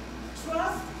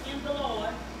 Trust in the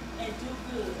Lord and do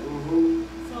good,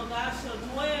 so thou shalt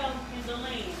dwell in the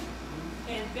land,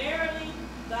 and verily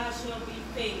thou shalt be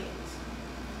fed.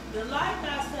 Delight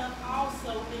thyself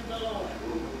also in the Lord,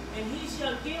 and he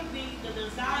shall give thee the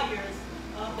desires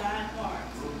of thine heart.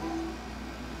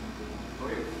 Go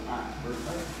ahead. All right, verse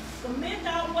 5. Commit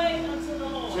thy way unto the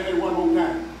Lord. Say that one more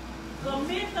time.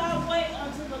 Commit thy way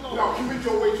unto the Lord. Now commit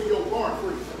your way to your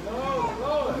boyfriend.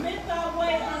 Lord. Commit thy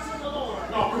way unto the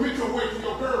Lord. No, commit your way to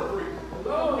your girlfriend.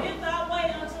 Commit thy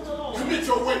way unto the Lord. Commit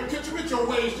your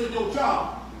ways to your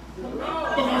job.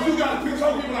 Because you got to pick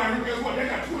some people out here, guess what? They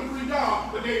got 2 and 3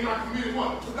 jobs, but they not committed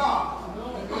what? To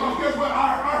God. Because guess what?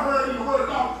 I heard in the word of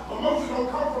God, promotion don't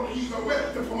come from the east or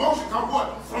west. The promotion comes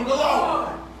what? From the Lord.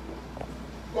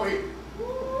 Go ahead.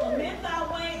 Commit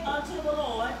thy way unto the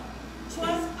Lord.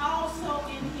 Trust also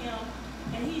in him,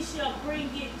 and he shall bring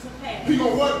it to pass. He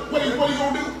gonna what? What he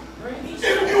gonna do?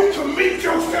 If you commit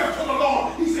yourself to the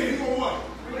Lord, he said he gonna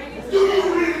what? Do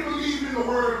you really believe in the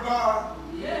word of God?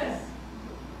 Yes.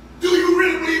 Do you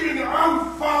really believe in the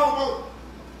unfallible,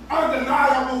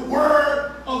 undeniable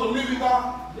word of the living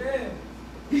God? Yeah.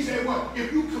 He said what?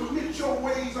 If you commit your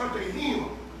ways unto him,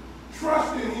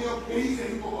 trust in him, and he said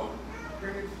he will what?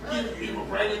 He will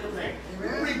bring it to pass.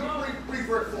 Read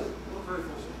verse 4.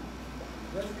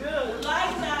 That's good.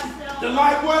 Delight thyself.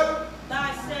 Delight what?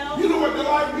 Thyself. You know what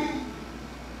delight means?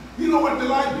 You know what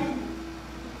delight means?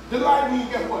 Delight means,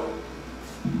 guess what?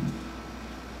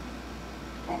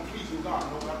 I'm pleasing God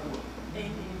no matter what.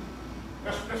 Amen.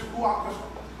 That's who I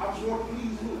just want to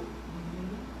please him.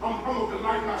 I'm going to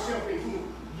delight myself in him.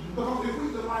 Because if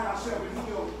we delight ourselves in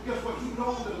him, guess what? He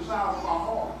knows the desires of our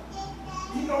heart.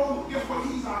 He knows, guess what?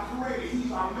 He's our creator.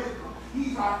 He's our maker.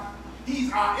 He's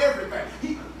our everything.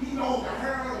 He knows the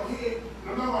hair on our head,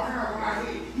 the number of hairs on our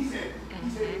head. He said in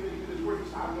his word,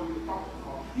 he's I know your thoughts are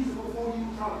called. He said, before you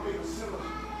try to make a sinner,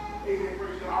 amen,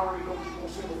 praise God, I already know what you're going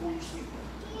to say before you sleep.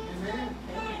 Amen.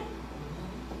 Amen.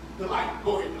 Delight.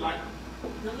 Go ahead, delight.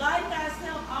 Delight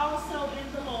thyself also in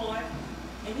the Lord,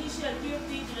 and he shall give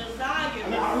thee the desires.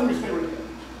 Now, let me stay right there.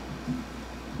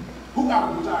 Who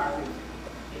got a desire?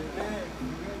 Amen.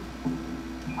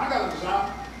 I got a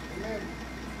desire. Amen.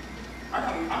 I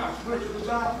got a spiritual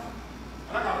desire,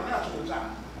 and I got a natural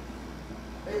desire.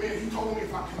 Amen. He told me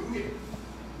if I commit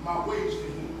my ways to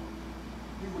him,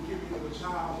 he will give me the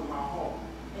desires of my heart.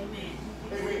 Amen.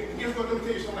 Amen. And guess what? Let me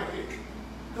tell you something like this.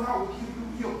 God will give you,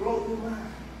 he'll blow your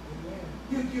mind. Amen.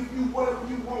 He'll give you whatever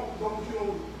you want, as long as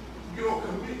you don't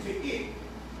commit to it.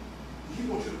 He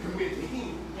wants you to commit to him.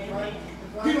 Right?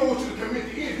 He don't want you to commit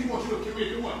to it. He wants you to commit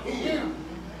to what? Him.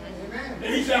 Amen.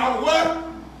 And he said, I will what?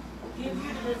 Give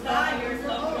you the desires of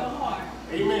your heart.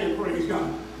 Amen. Praise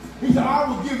God. He said, I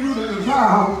will give you the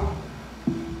desires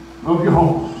of your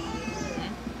heart.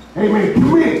 Amen.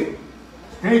 Commit.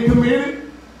 Stay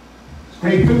committed.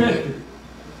 Stay connected.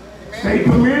 Stay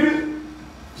committed.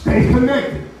 Stay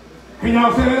connected. Can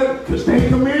y'all say that? To stay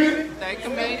committed. Stay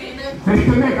committed. Stay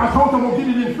connected. I told you I'm going to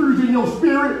get it infused in your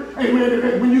spirit. Amen.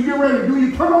 That when you get ready to do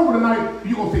your turnover tonight,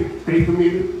 you're going to say, stay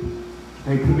committed.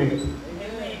 Stay connected.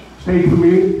 Amen. Stay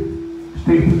committed.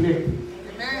 Stay connected.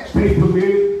 Amen. Stay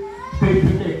committed. Stay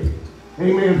connected.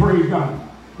 Amen. Praise God.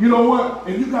 You know what?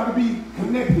 And you got to be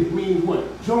connected means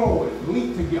what? Join,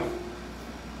 link together.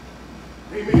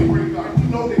 Amen. Praise God. You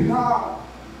know that God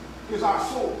is our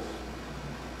source.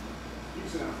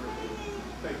 sit down for a minute.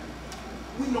 Thank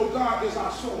you. We know God is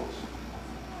our source.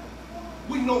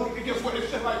 We know, guess what?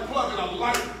 It's just like plugging a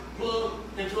light plug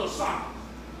into a socket.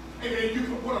 And then you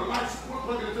can put a light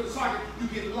plug into the socket, you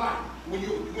get light. When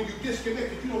you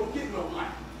disconnect it, you don't get no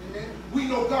light. Amen. We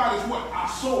know God is what? Our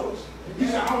source. He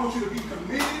said, I want you to be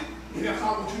committed, and that's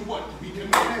how I want you what? To be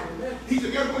committed. He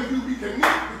said, guess what? If you be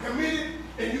committed,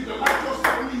 and you delight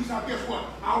yourself in me, he said, guess what?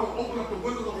 I will open up the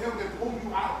windows of heaven and pour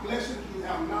you out blessings you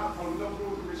have not from enough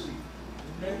room to receive.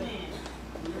 Amen.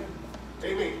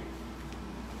 Amen.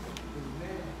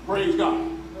 Praise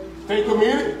God. Stay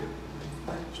committed.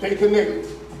 Stay connected.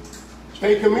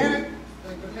 Stay committed.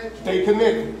 Stay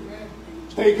connected.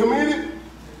 Stay committed.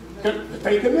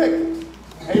 Stay connected.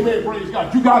 Amen. Praise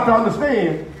God. You got to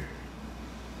understand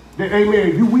that,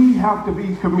 amen, we have to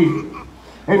be committed.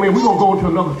 Amen. We're going to go into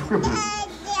another scripture.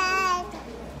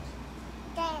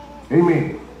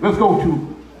 Amen. Let's go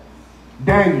to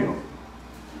Daniel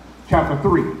chapter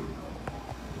 3.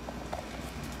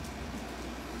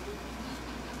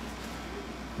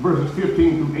 Verses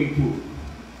 15 through 18.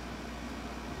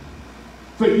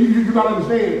 So you got to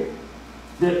understand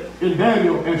that in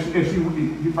Daniel, as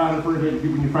you find it first,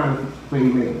 when you find it, say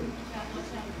amen.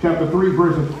 Chapter 3,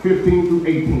 verses 15 through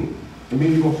 18. And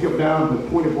then you're going to skip down to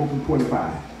 24 through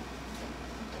 25.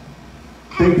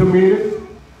 Stay committed.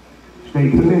 Stay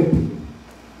connected.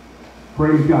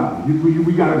 Praise God.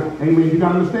 We got to, amen, you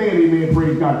got to understand, amen,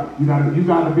 praise God. You got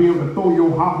to be able to throw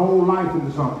your whole life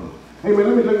into something. Amen.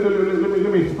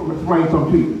 Let me explain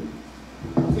something to you.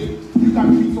 See, you got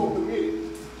to be so committed.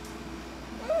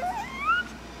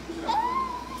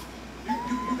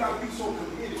 You got to be so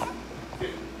committed.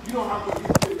 You know how when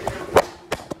people get married?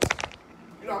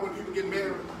 You know how when people get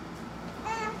married?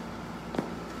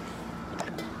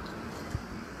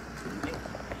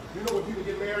 You know when people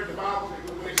get married, the Bible says,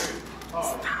 when they say,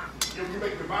 you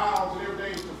make the vows and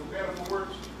everything to prepare for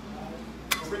works,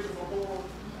 for riches for poor.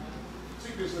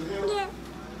 Sickness and health,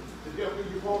 the devil do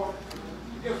you harm.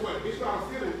 Guess what? It's not a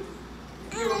feeling.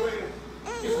 You know what I'm saying?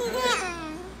 It's a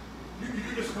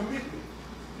commitment. It's a commitment.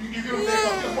 You get what I'm saying?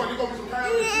 Guess what? There's going to be some times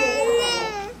that you don't want to go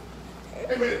home.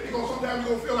 Amen. Sometimes you're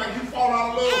going to feel like you fall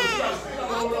out of love and you try to stay out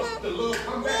of love, the love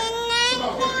come back.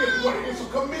 Because guess what? It's a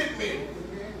commitment.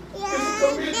 It's a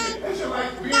commitment. It's just like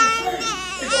being saved.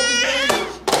 It's going to be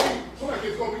dangerous. So like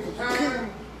it's going to be some time.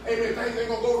 Amen. Things ain't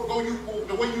going to go you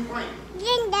the way you plan.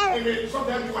 Amen.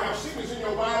 Sometimes you're going to have sickness in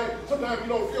your body. Sometimes you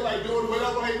don't feel like doing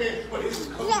whatever. Amen. But it's a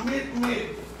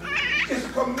commitment. It's a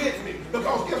commitment.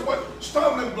 Because guess what?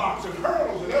 Stumbling blocks and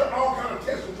hurdles and all kind of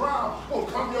tests and trials will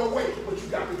come your way. But you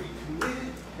got to be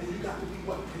committed and you got to be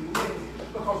what?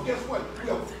 Connected. Because guess what? We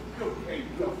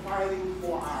are fighting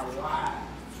for our lives.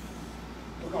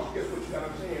 Because guess what? You got to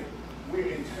understand? We're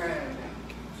in time now.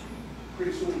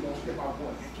 Pretty soon we're going to step out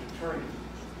what? Eternity.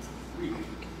 3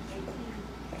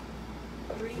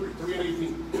 and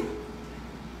 18.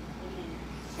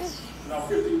 Now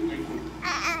 15 and 18.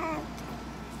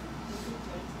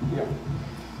 Yeah.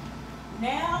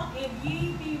 Now if ye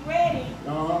be ready,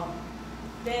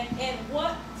 then at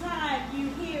what time you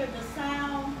hear the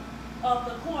sound of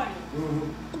the cornet,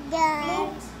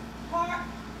 flute, harp,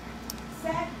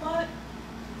 sackbut,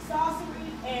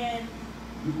 sorcery, and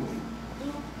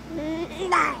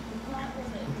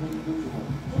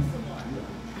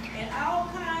and all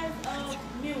kinds of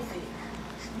music.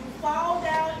 You fall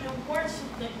down and worship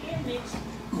the image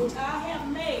which I have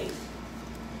made.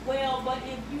 Well, but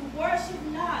if you worship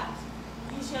not,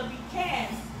 you shall be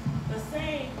cast the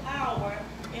same hour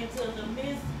into the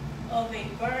midst of a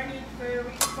burning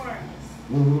fiery furnace.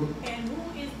 And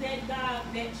who is that God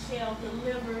that shall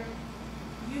deliver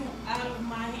you out of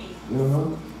my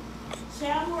hand?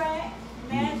 Shamrock,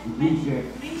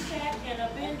 Meshach, and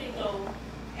Abednego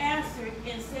answered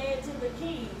and said to the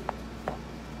king,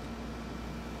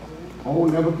 Oh,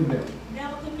 Nebuchadnezzar,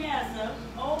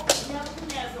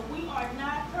 we are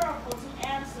not careful to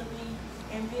answer thee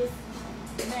in this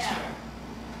matter.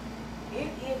 If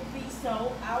it be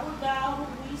so, our God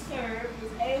whom we serve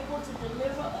is able to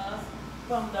deliver us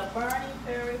from the burning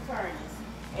fiery furnace,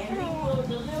 and he will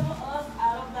deliver us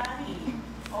out of thy hand,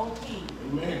 O king.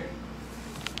 Amen.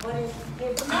 But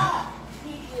if not,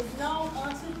 he is known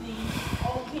unto thee, O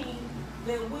king,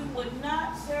 that we would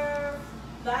not serve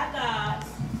thy gods,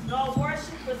 nor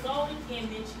worship the golden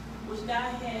image which thou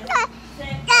hast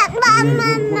set.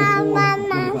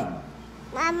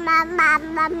 Then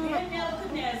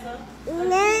Nebuchadnezzar, the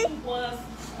king, was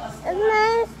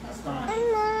astonished,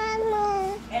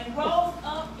 and rose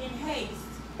up in haste,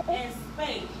 and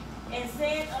spake, and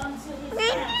said unto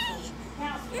his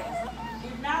counselors,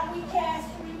 Did not we cast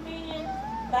 3 men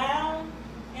bound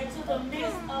into the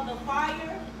midst of the fire?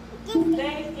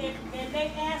 They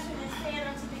answered and said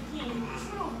unto the king,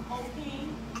 True, O king.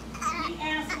 He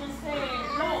answered and said,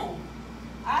 Lo,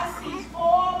 I see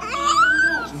 4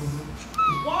 men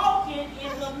walking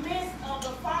in the midst of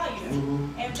the fire,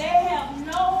 and they have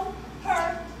no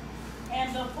hurt,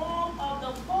 and the form of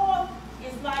the 4th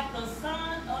is like the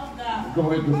Son of God.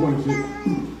 Go ahead to 26.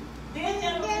 Then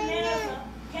Nebuchadnezzar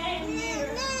came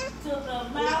near to the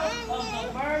mouth of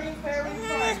the burning fiery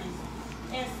furnace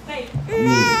and spake and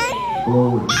said,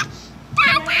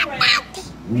 Shadrach,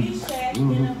 Meshach,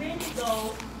 and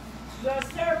Abednego, your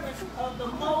servants of the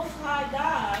Most High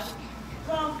God,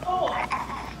 come forth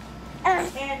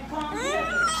and come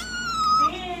hither.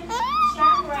 Then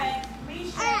Shadrach,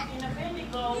 Meshach, and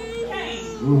Abednego came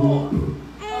forth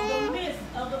of the midst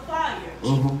of the fire.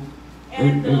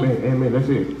 Amen. That's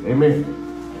it.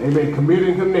 Amen. Committed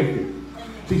and connected.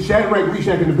 See, Shadrach,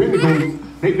 Meshach, and Abednego,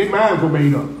 their minds were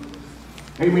made up.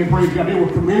 Amen. Praise God. They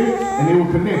were committed and they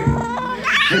were connected.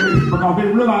 Amen. Because they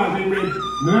realized, amen,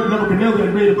 Nebuchadnezzar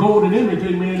had made a golden image,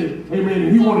 amen,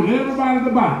 and he wanted everybody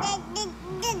to bow.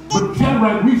 But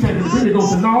Shadrach, Meshach, and Abednego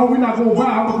said, no, we're not going to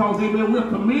bow because, amen, we're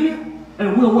committed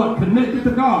and we're what? Connected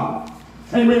to God.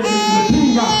 Amen. And the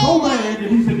king got so mad and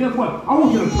he said, guess what? I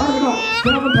want you to turn it up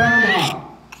 7 times higher.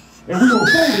 And we're going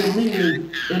to throw them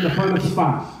in the furnace of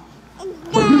fire.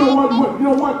 But you know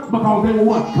what? Because they were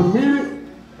what? Committed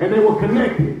and they were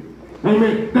connected.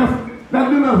 Amen. That's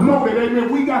letting us know that,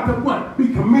 amen, we got to what? Be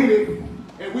committed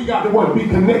and we got to what? Be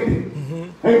connected.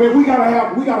 Amen. We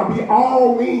gotta be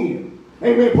all in.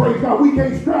 Amen. Praise God. We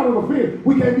can't straddle the fence.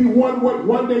 We can't be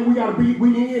one day we gotta be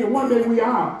in and one day we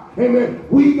out. Amen.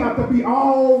 We got to be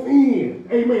all in.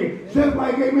 Amen. Just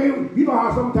like, amen, you know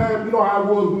how sometimes, you know how it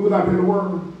was when we was out there in the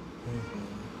world?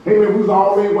 Amen. We was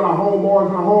all in with our homeboys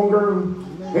and our homegirls.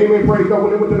 Amen. Praise God.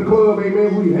 When they went to the club,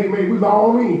 amen, we was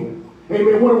all in.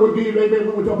 Amen. What we did, amen,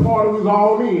 we went to a party, we was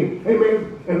all in.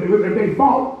 Amen. If they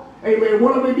fought, amen,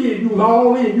 whatever they did, you was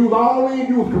all in. You was all in,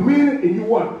 you was committed, and you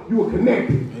what? You were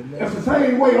connected. Amen. That's the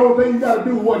same way. The only thing you got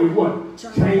to do is what?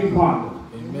 Change partners.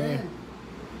 Amen.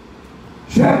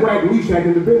 Shadrach, Meshach,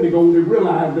 and Abednego, they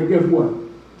realized that guess what?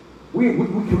 We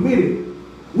committed.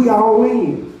 We are all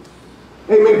in.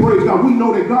 Amen. Praise God. We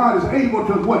know that God is able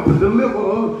to what? To deliver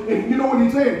us. And you know what he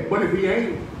said? But if he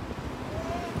ain't,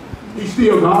 he's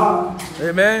still God.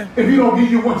 Amen. If he don't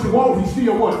give you what you want, he's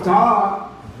still what?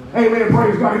 God. Amen.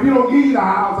 Praise God. If he don't give you the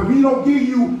house, if he don't give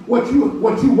you what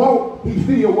you want, he's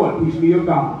still what? He's still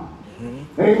God.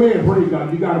 Amen. Praise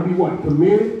God. You got to be what?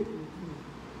 Committed.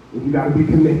 And you got to be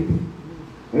connected.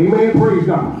 Amen. Praise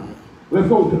God. Let's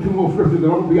go to 2 more scriptures that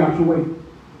don't be out your way.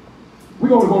 We're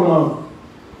going to go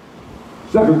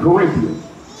to 2 Corinthians.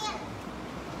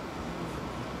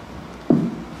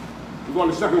 We're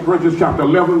going to 2 Corinthians chapter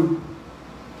 11,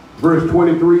 verse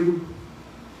 23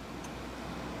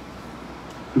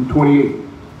 through 28.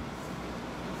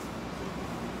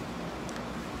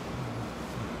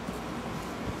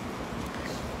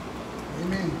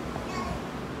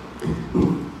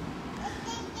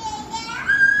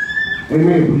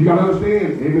 Amen. You got to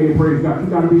understand, amen, praise God, you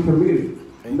got to be committed.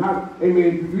 Not,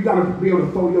 amen, you got to be able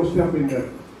to throw yourself in there.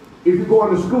 If you're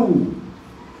going to school,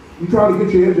 you try to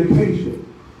get your education.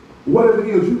 Whatever it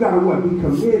is, you got to what? Be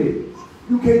committed.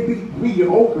 You can't be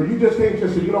mediocre. You just can't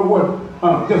just say, you know what,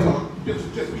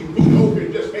 just be mediocre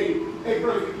and just, hey,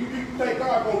 brother, you think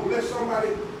God going to bless somebody,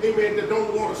 amen, that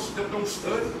don't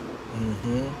study?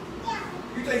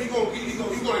 You think he's going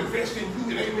to invest in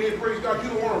you, and amen, praise God, you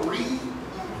don't want to read?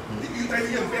 You think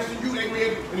he invest in you,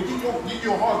 amen, and give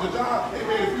your heart the job,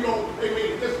 amen, if you don't,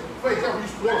 amen, just, for example, you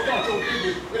want to start your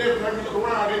business, and every time you look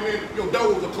around, amen, your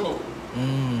doors are closed.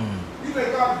 You think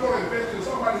God is going to invest in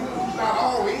somebody who's not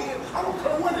all in? I don't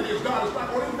care what it is, God is not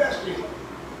going to invest in.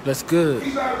 That's good.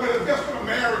 He's not going to invest in a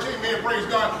marriage, amen, praise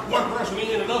God, one person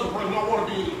in, another person don't want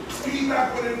to be in. He's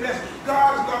not going to invest.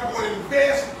 God is not going to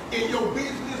invest in your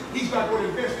business. He's not going to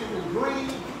invest in your dream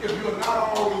if you're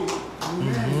not all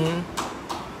in.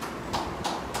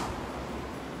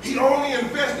 He only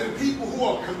invests in people who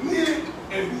are committed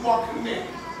and who are connected.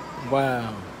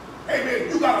 Wow. Amen.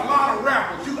 You got a lot of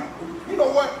rappers. You know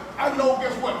what? I know,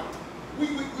 guess what? We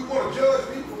want to judge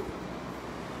people.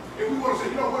 And we want to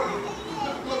say, you know what?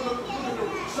 Look at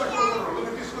the secular world. Look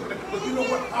at this, look at that. But you know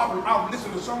what? I've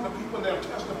listened to some of the people in their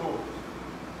testimony.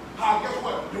 How, guess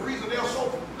what? The reason they're so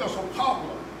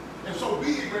popular and so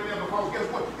big right now, because guess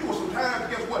what? It was some times,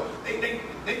 guess what? They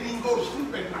didn't even go to sleep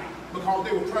at night because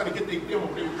they were trying to get their demo.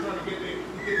 They were trying to get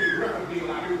their record deal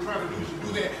out. They were trying to do this and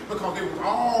do that because they were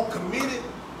all committed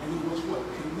and it was what?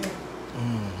 Connected.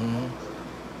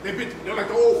 They're like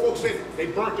the old folks said, they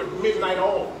burnt the midnight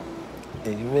oil.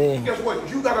 Amen. Guess what?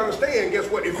 You got to understand, guess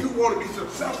what? If you want to be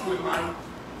successful in life,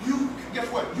 guess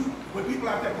what? When people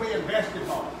out there playing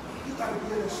basketball, you got to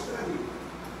be in there studying.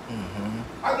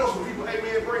 I know some people,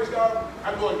 amen, praise God.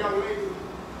 I know a young lady,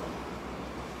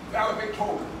 Valerie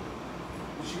Victoria,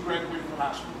 when she graduated from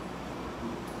high school.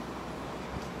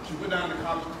 She went down to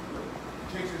college,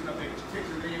 Texas, I think it's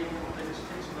Texas A&M, I think it's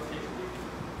Texas or Texas.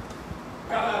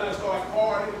 Got out there and started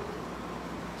partying.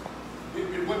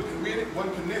 It wasn't committed,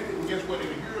 wasn't connected, and guess what? In a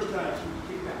year's time, she was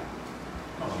kicked out.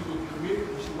 Because she was committed,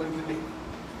 but she wasn't connected.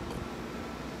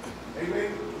 Amen?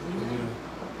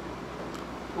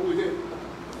 Who is it?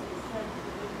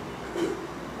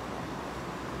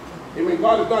 Amen.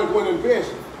 God is not going to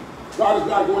invest. God is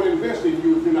not going to invest in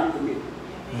you if you're not committed.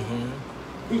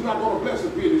 He's not going to bless a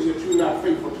business that you're not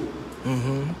faithful to.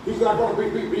 He's not going to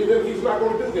he's not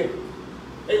going to do that.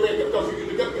 Amen.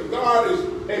 Because God is,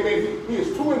 amen, he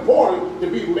is too important to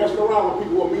be messing around with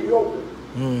people who are mediocre.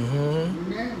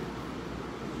 Amen.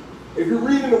 If you're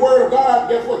reading the Word of God,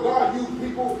 guess what? God used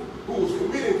people who was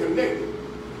committed and connected.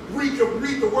 Read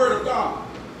the Word of God.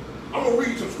 I'm going to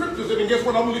read some scriptures, and then guess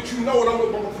what? I'm going to let you know, and I'm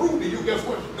going to prove to you, guess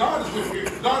what? God is with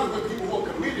you. God is with people who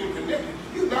are committed and connected.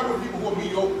 He's not with people who are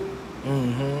mediocre.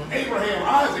 Abraham,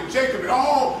 Isaac, Jacob, and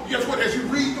all, guess what? As you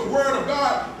read the Word of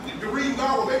God, the reading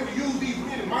God was able to use these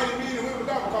men, mighty men and women of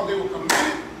God, because they were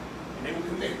committed and they were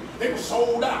connected. They were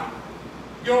sold out.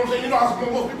 You know what I'm saying? You know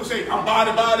how most people say, I'm body,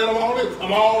 I'm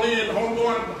all in,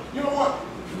 homeborn. You know what?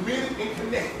 Committed and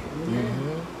connected.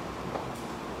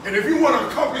 And if you want to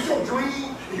accomplish your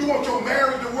dream, if you want your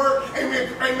marriage to work,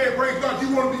 amen, praise God,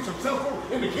 you want to be successful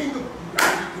in the kingdom, you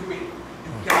got to be committed.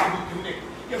 You got to be connected.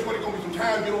 Guess what? It's going to be some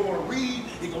time you don't want to read.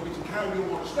 It's going to be some time you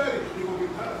don't want to study. It's going to be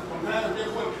some time,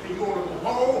 guess what? And you don't want to go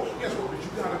home. Guess what? But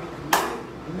you got to be committed.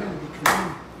 You got to be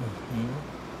committed.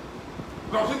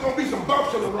 Because there's going to be some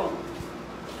bumps in the road.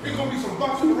 There's going to be some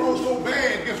bumps in the road so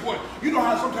bad, guess what? You know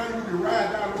how sometimes you be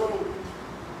riding down the road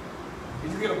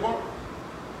and you hit a bump?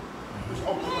 Just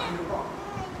open up and hit a bump.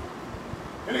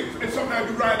 And sometimes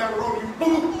you ride down the road and you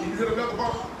boom, and you hit another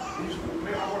bump. And you say,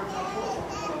 man, I want to talk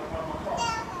about my car.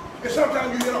 And sometimes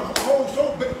you hit a hole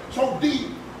so deep,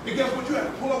 and guess what? You have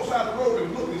to pull outside the road and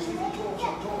look and see if you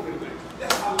tore anything.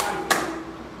 That's how life is.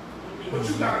 But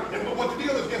you got to, but what the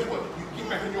deal is, guess what? You get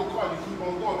back in your car, you keep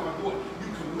on going, because what? You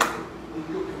committed, and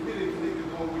you're committed to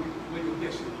going where your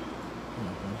destiny.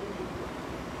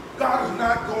 God is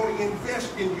not going to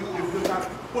invest in you if you're not,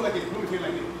 well, like this, let me tell you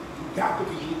like this. You got to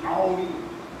be all in.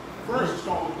 First,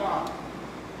 start with God.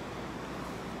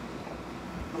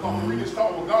 Because we really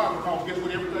start with God, because guess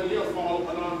what? Everything else falls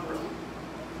upon our prayer.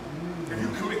 If you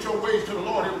commit your ways to the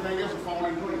Lord, everything else will fall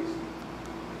in place.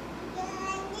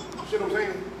 You see what I'm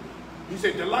saying? He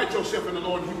said, delight yourself in the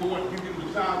Lord, and He will give you the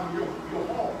desires of your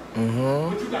heart.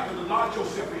 But you got to delight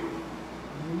yourself in Him.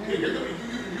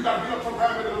 You got to get up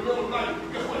sometime in the middle of the night.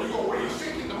 Guess what? You go where He's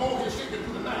sinking, the more He's sinking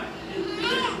through the night. And then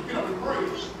you get up and pray. And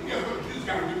guess what? You just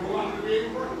got to get a lot to be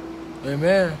able to pray.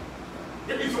 Amen.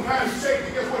 Give me some time to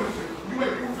say, guess what? He said, you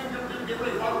make people get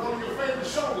ready. If I was one of your favorite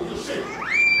shows, you'll say,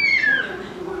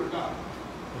 read the Word of God.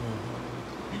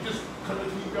 You just come to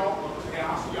y'all and say,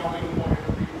 I'll see y'all in the morning.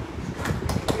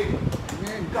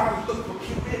 God is looking for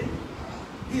commitment.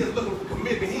 He is looking for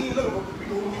commitment. He ain't looking for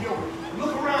people who are mediocre.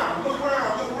 Look around.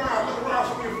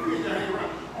 Some of your friends that hang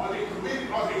around. Are they committed?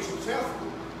 Are they successful?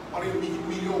 Are they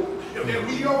mediocre? If they're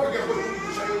mediocre, guess what? You need to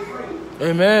change things.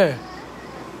 Amen.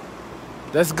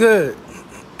 That's good.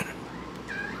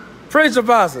 Preach,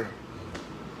 Apostle.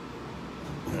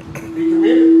 Be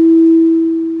committed.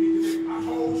 I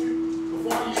told you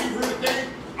before I leave here today,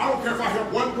 I don't care if I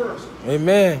help one person.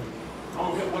 Amen. I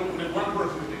don't help one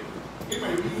person today. It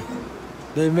may be you.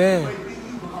 Amen. It may be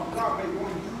you because God may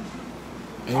want to use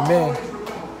you. Amen. Always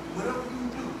remember, whatever you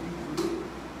do, you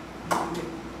commit.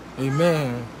 Amen.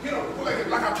 You know,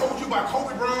 like I told you about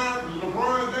Kobe Bryant,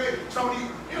 LeBron James, some of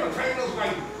these entertainers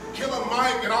like Killer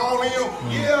Mike and all them,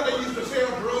 yeah, they used to sell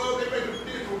drugs, they may have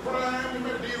did some crime, they may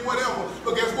have did whatever.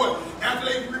 But guess what? After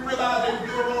they realized they were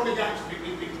doing wrong, they got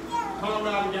calm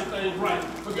out and got things right.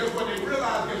 But guess what? They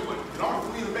realized, guess what? In order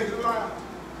for me to make it alive,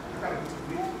 I gotta be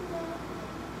committed.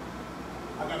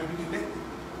 I gotta be connected.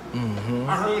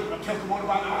 I heard a testimony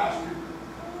about the high street.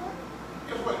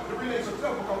 Guess what? The reason they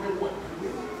successful because they were what?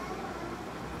 Committed.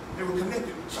 They were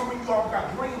connected. Some of you all got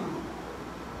dreams.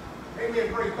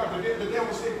 Amen, praise God. The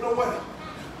devil said, you know what?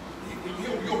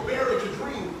 You'll bury your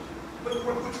dream. But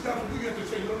what you got to do, you have to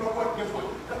say, you know what? Guess what?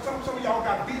 Some of y'all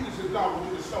got businesses God will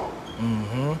do the soul.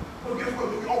 But guess what?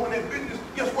 When you open that business,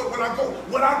 guess what? When I go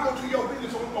to your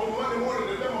business on Monday morning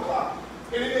at 11 o'clock,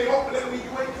 and it ain't open, that means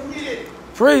you ain't committed.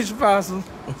 Praise, Apostle.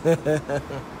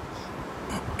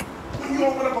 When you you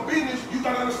open up a business, you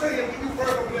gotta understand when you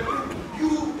first open that business,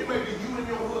 it may be you and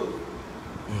your husband.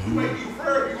 You may be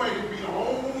first, you may be the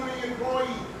only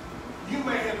employee. You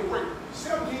may have to work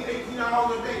 17, 18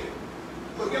 hours a day.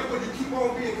 But guess what? You keep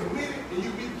on being committed and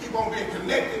you keep on being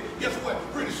connected. Guess what?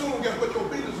 Pretty soon, guess what? Your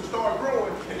business will start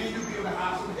growing and then you'll be able to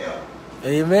have some help.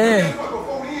 Amen. But guess what?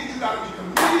 Before then, you gotta be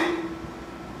committed.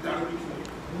 You gotta be committed.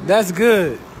 That's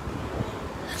good.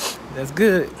 That's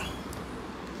good.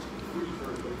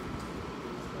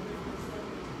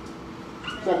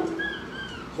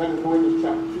 Second Corinthians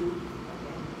chapter 2.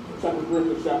 2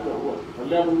 Corinthians chapter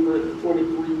 11, verses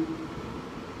 23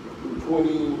 through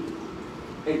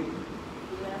 28.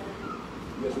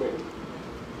 Yes, ma'am.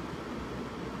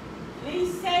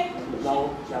 Please say.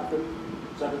 No, 2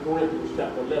 Corinthians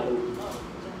chapter 11,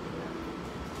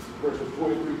 verses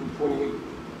 23 through 28.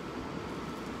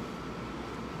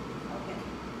 Okay.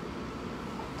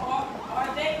 Are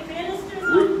they ministers?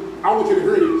 I want you to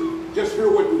hear this. Just hear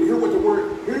what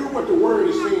the word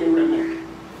is saying right now.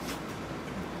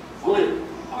 Go ahead.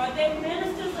 Are they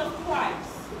ministers of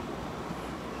Christ?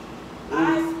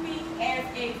 I speak as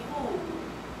a fool.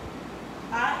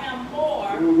 I am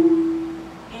more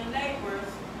in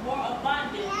labors, more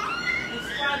abundant, in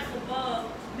stripes above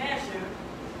measure,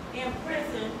 in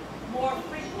prison, more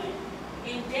frequent,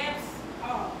 in depths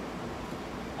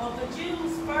of the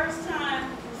Jews' first time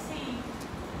received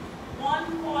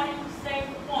 140 save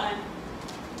one.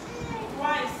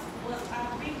 Twice was I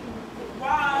beaten with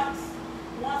rods,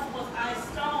 once was I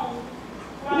stoned,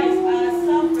 thrice I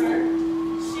suffered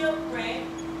shipwreck.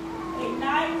 A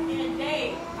night and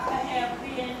day I have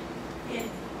been in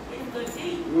the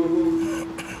deep.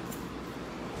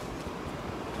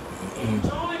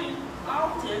 Enjoying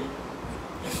often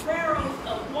in perils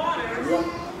of waters,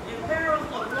 in perils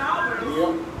of robbers,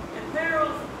 in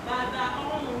perils by thy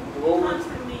own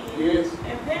countrymen,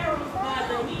 in perils by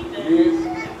the heathen,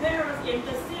 in perils in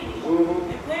the city,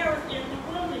 in perils in the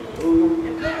wilderness,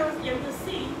 in perils in the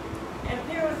sea, in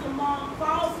perils among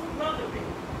false brethren,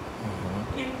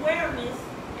 in weariness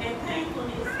and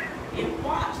painfulness, in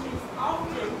watches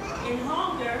often, in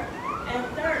hunger and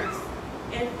thirst,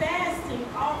 in fasting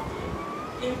often,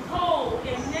 in cold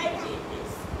and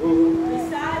nakedness,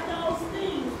 beside those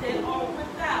things that are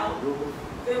without,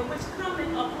 which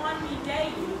cometh upon me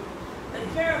daily, the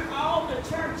care of all the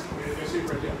churches. That's it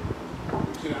right there.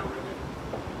 Sit down right there.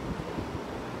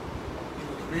 You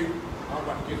were committed. I'm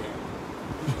about to get that.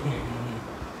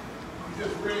 You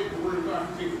just read the word of God.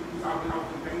 He said he's out in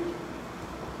danger.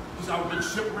 He's out been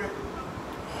shipwrecked.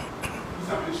 He's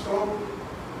out been stolen.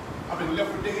 I've been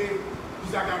left for dead.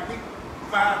 He's out got beat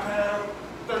 5 times,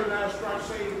 39 stripes,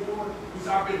 saved one. He's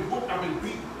out been whooped. I've been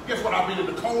beat. Guess what? I've been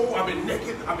in the cold. I've been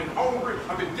naked. I've been hungry.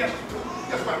 I've been destitute.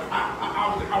 Guess what?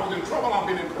 I was in trouble. I've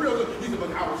been in prison. He said,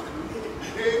 but I was committed.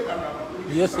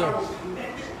 Yes, sir. I was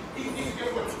connected.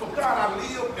 Guess what? For God I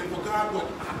live, and for God what?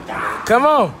 I die. Come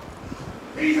on.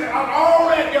 He said, all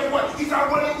that, guess what? He's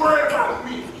not really worried about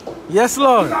me. Yes,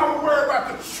 Lord. He's not worried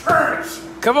about the church.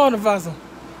 Come on, Apostle.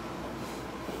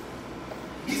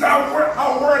 He's not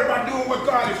worried about doing what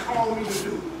God has called me to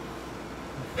do.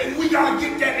 And we got to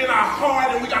get that in our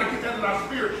heart, and we got to get that in our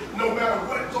spirit, no matter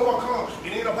what door comes.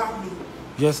 It ain't about me.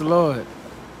 Yes, Lord.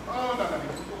 Oh, no. It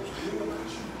ain't about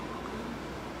you.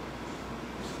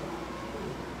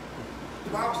 The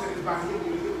Bible says it's about him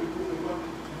and him.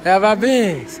 Have our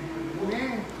beings.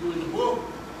 You in the book.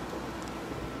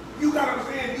 You got to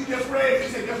understand, you just read, he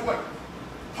said, guess what?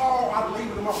 Paul, I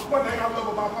believe in him. One thing I love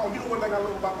about Paul, you know one thing I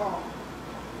love about Paul?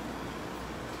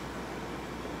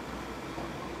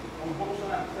 On both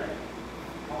sides of the track,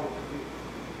 Paul was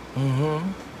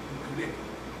connected.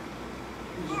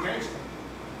 He was a gangster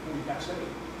when he got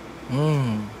saved.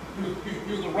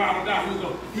 He was a ride or die.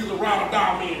 He was a ride or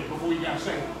die man before he got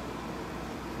saved.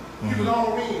 He was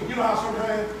all in. You know how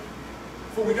sometimes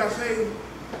before we got saved,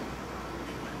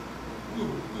 we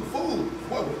were fools,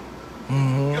 wasn't we?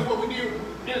 Guess what we did?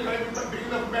 Anything big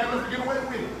enough and bad enough to get away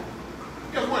with it.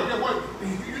 Guess what?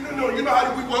 You know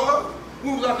how we were? We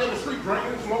was out there in the street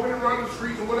drinking, smoking and running the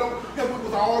streets and whatever. Guess what?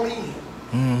 Was all in.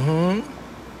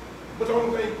 But the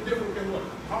only thing different, guess what?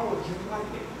 Paul was just like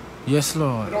that. Yes,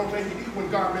 Lord. But the only thing he did when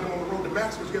God met him on the road to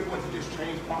Damascus, guess what? He just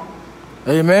changed Paul.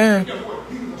 Amen. Guess what?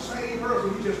 He was the same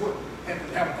person. He just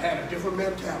had a different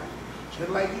mentality. Just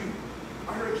like you.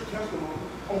 I heard your testimony.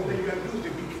 Only thing you got to do is to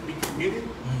be committed,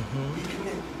 be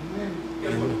connected.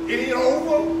 Guess what? It ain't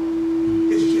over.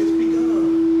 It's just begun.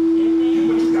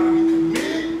 But you got to be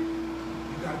committed.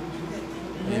 You got to be connected.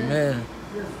 Amen.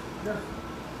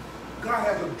 God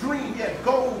has a dream. He has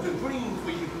goals and dreams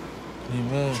for you.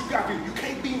 Amen. You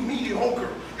can't be mediocre.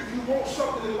 If you want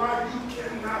something in life, you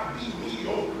cannot be mediocre.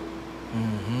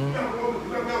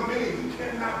 mean? You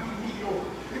cannot be mediocre.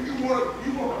 If you want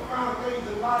to find things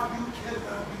in life, you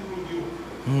cannot be mediocre.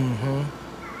 Mm-hmm.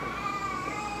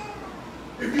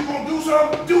 If you're going to do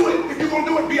something, do it. If you're going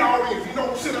to do it, be all in. If you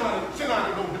don't, sit down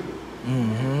and don't do it.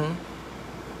 Mm-hmm.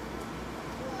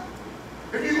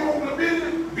 If you're going to open a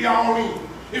business, be all in.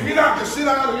 If you're not, just sit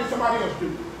down and let somebody else do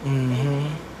it. Mm-hmm.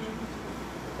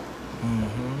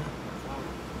 Mm-hmm.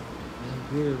 That's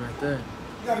good right there.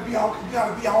 You gotta be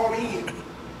all in.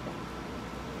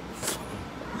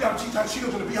 We gotta teach our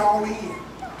children to be all in.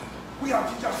 We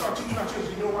gotta start teaching our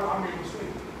children, you know what, I made a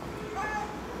mistake.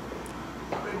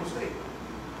 I made a mistake.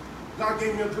 God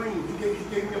gave me a dream. He gave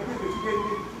me a business.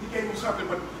 He gave me something,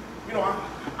 but you know,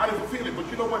 I didn't fulfill it. But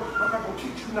you know what? I'm not gonna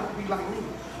teach you not to be like me.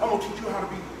 I'm gonna teach you how to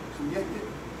be connected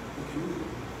and committed.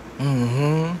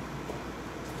 Mm-hmm.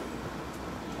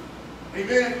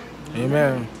 Amen.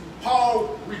 Amen.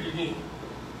 Paul, read it again.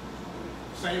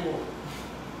 Same one.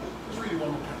 Let's read it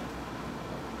one more time.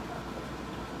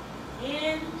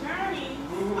 In journeys,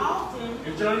 often.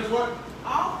 In journeys what?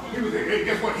 Often. He was,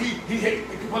 guess what?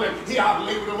 He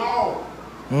outlabeled them all.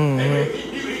 Mm-hmm.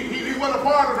 He wasn't a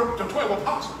part of the 12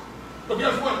 apostles. But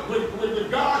guess what? When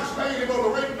God slayed him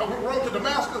on the road to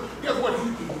Damascus, guess what?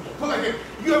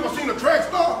 You ever seen a track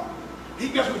star?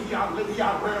 Guess what? He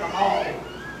outran them all.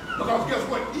 Because guess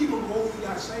what? Even before he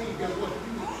got saved, guess what?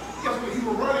 He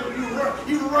was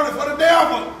running for the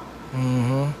devil.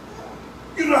 Mm-hmm.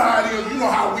 You know how it is. You know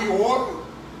how we are.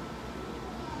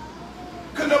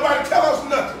 Couldn't nobody tell us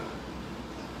nothing.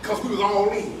 Because we was all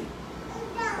in.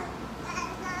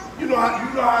 You know how it is.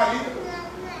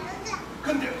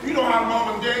 You know how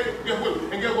mom and dad, guess what?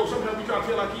 And guess what? Sometimes we try to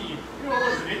tell our kids, you know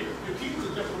what? Your kids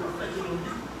is just a reflection of you.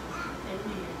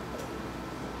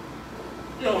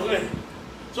 You know what I'm saying?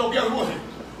 So guess what?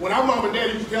 When our mom and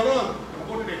daddy used to tell us, don't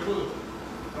go to that club.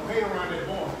 Don't hang around that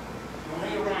bar. Don't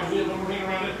hang around here. Don't hang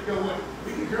around that. Guess what?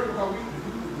 We can hear because we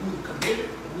committed.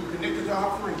 We connected to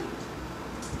our friends.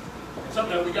 And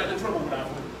sometimes we got in trouble with our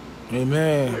friends.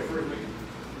 Amen.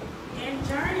 In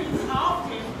journeys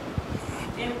often,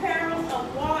 in perils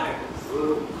of waters,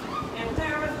 in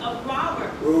perils of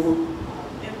robbers,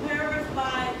 in perils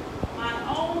by my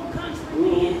own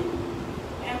countrymen,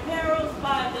 and perils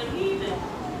by the heathen,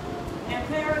 and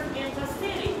perils in the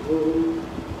city,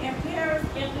 and perils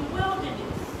in the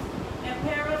wilderness, and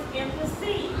perils in the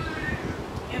sea,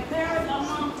 and perils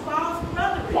among false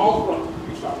brethren. False brothers.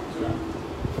 You stop it. Sit down.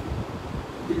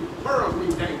 Pearls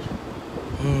mean danger.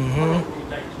 Pearls mean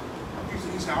danger.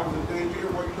 He said, I was in danger.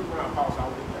 Everywhere you look around, Paul said, I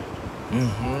was in danger.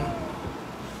 Mm-hmm.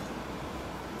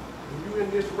 When you're in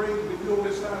this race, when you're on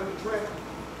this side of the track,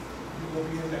 you're going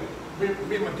to be in danger.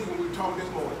 Me and my deacon, we were talking this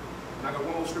morning. And I got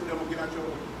one more scripture, I'm going to get out your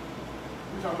way.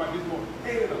 We talking about this morning.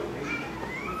 Hand up, man.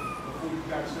 Before you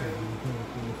got saved.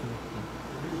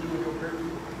 You was doing your prayer,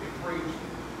 they praise you.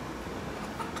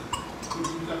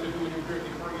 You was out there doing your prayer,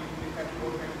 they praise you. They catch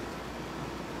your hand.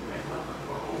 Man, my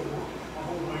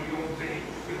whole way, you know what I'm saying?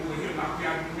 People will hear knock you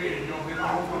out of bed, you know what I'm saying?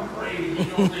 I don't want to praise, you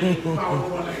know what I'm saying? I don't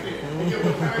want like that. And yet,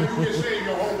 by the time you get saved,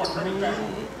 your whole one turns back.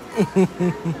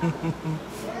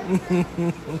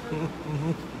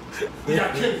 We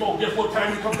got 10 folk, guess what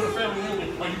time you come to the family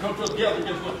reunion, or you come to a gathering,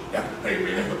 guess what? Yeah, hey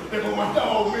man, there go my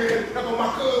dog, man. There go my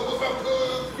cuz. What's up,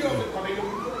 cuz? You know, because they know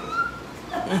you crazy.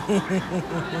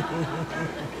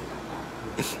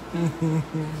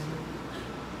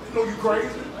 They know you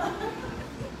crazy.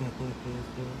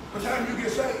 By the time you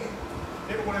get saved,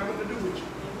 they don't want to have nothing to do with you.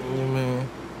 Amen.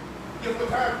 Guess what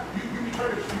time you be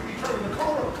turning the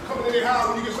corner, coming in their house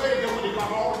when you get saved, guess what? They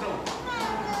lock all the doors.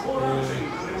 They don't want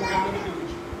to have nothing to do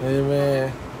with you. Amen.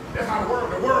 That's how the word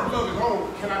of love is on.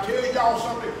 Can I tell y'all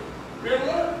something? Red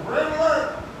alert.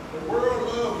 The world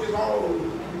love is on.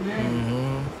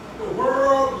 Mm-hmm. The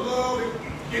world love it.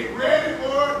 Get ready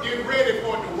for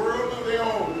it. The world love their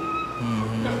own.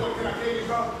 Mm-hmm. That's what, can I tell you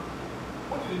something?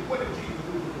 What did Jesus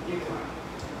do to get life?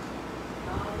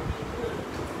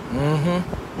 Mm-hmm.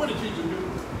 What did Jesus do?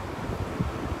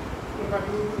 What did I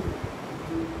do?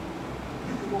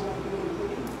 You can go home and do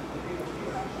it.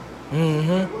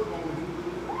 Mm-hmm.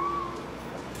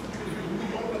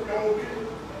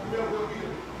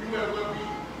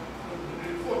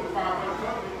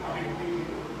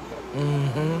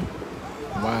 Mm-hmm.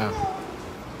 Wow.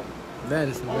 That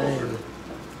is amazing.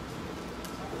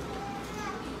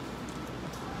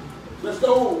 Let's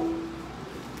go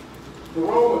to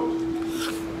Romans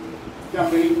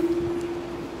chapter 8,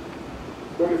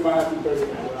 35 through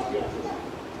 39.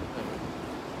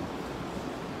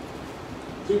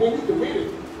 See, when you committed,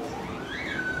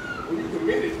 you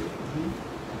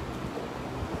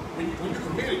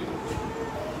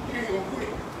ain't gonna quit.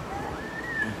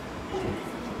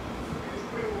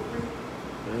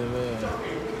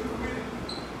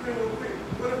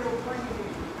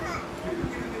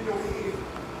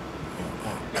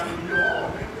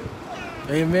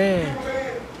 Amen. You know what I'm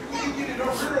saying? You get it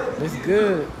up here. That's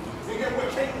good. And get what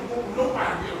kingdom won't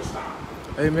nobody be able to stop.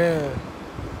 Amen.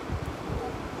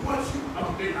 Once you, I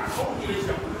told you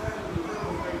this.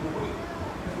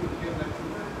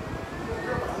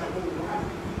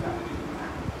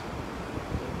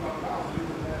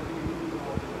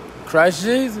 Christ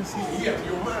Jesus. Yeah,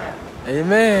 your mind.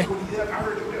 Amen. I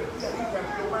heard it. Your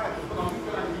mind. Because you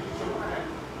feel like you use your mind.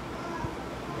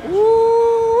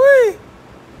 Woo-wee.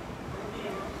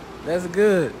 That's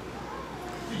good.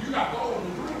 See, you got gold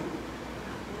and dream.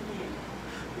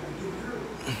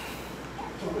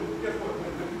 So guess what?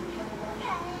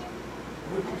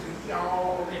 When you say,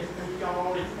 y'all, you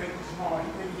think it's smart,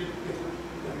 you think you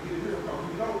got to get it here. Because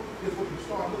you know, it's when you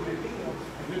start looking at them,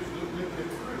 and then you look at the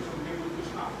scripture, and then we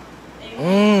just stop.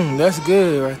 That's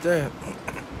good right there.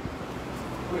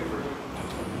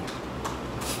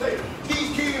 Hey, these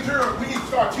kids here, we need to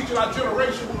start teaching our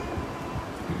generation.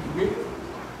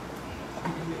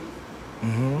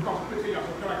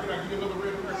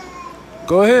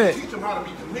 Go ahead. Teach them how to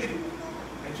be committed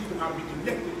and teach them how to be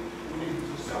connected when they use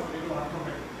yourself and they know how to come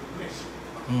back and bless you.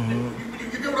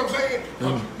 You get what I'm saying?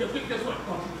 Guess what?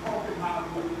 Because you taught them how to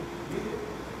be committed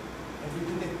and be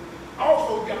connected.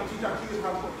 Also, you got to teach our kids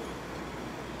how to work.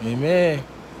 Amen.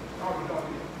 How are you doing?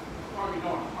 How are you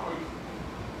doing? How are you?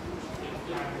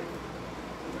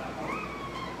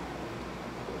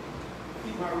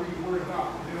 Keep how to read the word of God.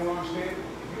 If they don't understand it,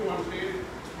 if you don't understand it,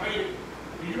 explain it.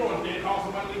 If you don't understand it, call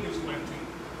somebody to explain it to you.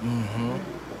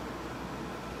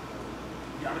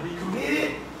 You got to be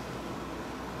committed.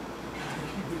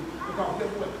 Because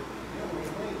guess what? The devil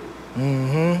ain't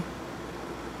playing.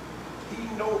 He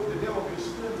knows the devil can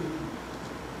study you.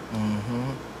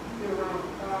 He's been around for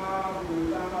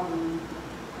thousands.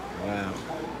 Wow.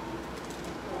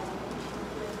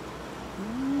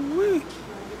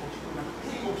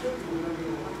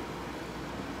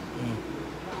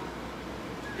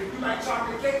 If you like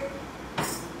chocolate cake,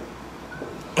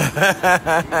 you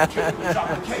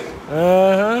chocolate cake.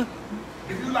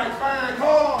 If you like fine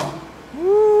cars,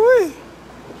 Woo-wee.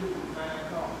 fine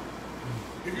cars.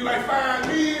 If you like fine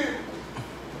men,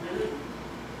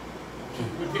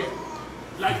 with that.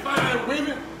 Like fine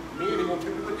women, men ain't gonna tip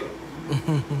it with that.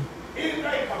 Anything,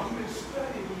 because you've been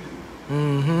studying you.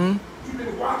 You've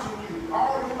been watching you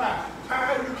all your life.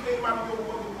 Time you came out of your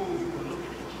mother's womb, you were looking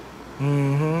at you.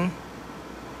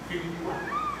 Figuring you out.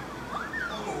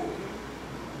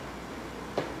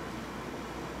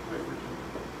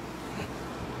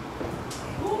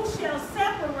 Who shall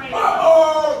separate us?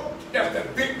 Oh, that's the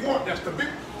big one. That's the big.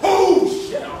 Who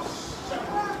shall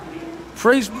separate me?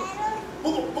 Praise. Who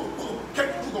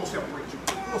gonna separate you?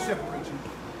 Who gonna separate you?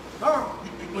 Huh?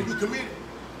 When you committed,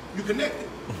 you connected.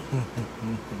 If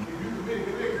you committed,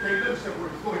 you can't let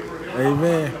separate you. Go ahead, Fred.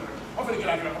 Amen. I'm finna get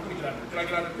out of here. Can I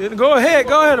get out of here? Go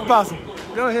ahead, Apostle.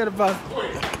 Go ahead, Apostle. Go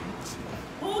ahead.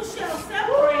 Who shall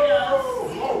separate us Oh,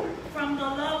 Lord. from the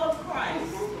love of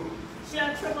Christ?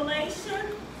 Shall tribulation,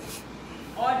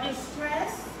 or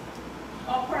distress,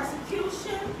 or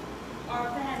persecution, or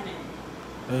famine,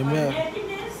 or Amen.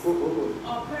 nakedness,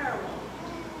 or peril,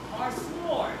 or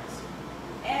swords?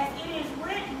 As it is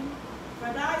written,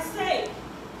 for thy sake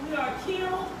we are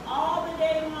killed all the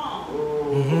day long.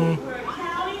 We are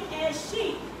counted as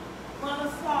sheep for the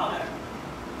slaughter.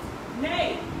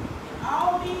 Nay, in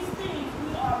all these things we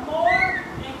are more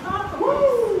than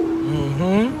conquerors through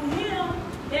him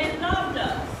that loved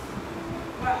us.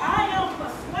 For I am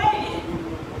persuaded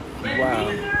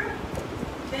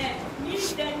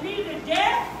that neither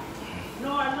death,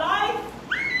 nor life,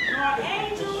 nor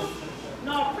angels,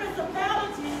 nor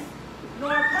principalities,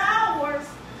 nor powers,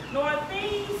 nor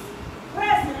things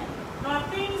present, nor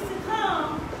things to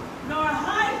come, nor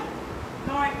height,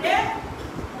 nor depth,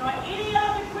 nor any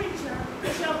other creature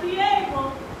shall be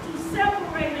able to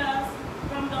separate us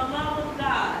from the love of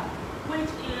God, which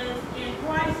is in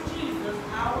Christ Jesus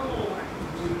our Lord.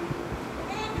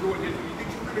 You know what? Did you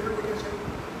really hear what they said?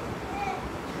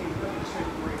 Can't nothing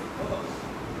separate us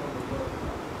from the love of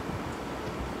God.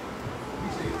 He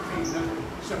said, can't nothing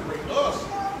separate us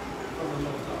from the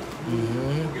love of God.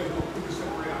 Guess what? We can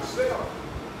separate ourselves.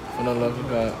 For the love of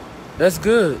God. That's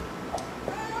good.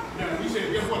 Now, he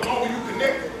said, guess what? As long as you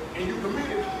connected and you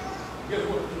committed, guess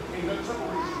what? Ain't nothing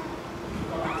separate you.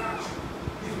 Because I got you.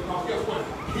 He said, because guess what?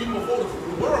 Even before the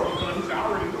world was done, he said, I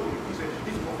already knew you. He said,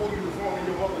 before you were formed in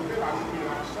your mother's belly, I knew you.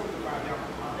 I sanctified you.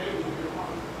 I added you to your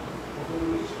heart.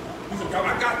 He said, God,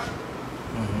 I got you.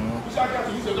 He said, I got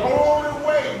you. He said, the only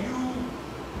way you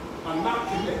are not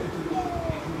connected to me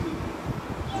is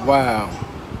you. Wow.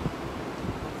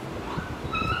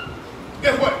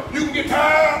 Guess what? You can get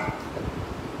tired.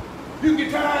 You can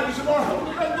get tired, you say, Lord, help me,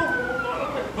 let go.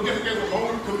 But guess what? The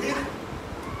longer you commit,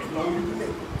 the longer you commit.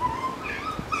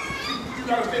 You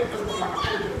gotta stay, that's what like I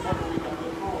told you, we got to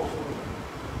call for it.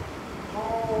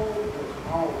 Call was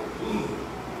always good.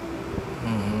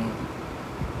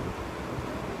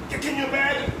 Can you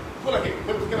imagine? Well, like,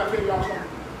 can I tell y'all something?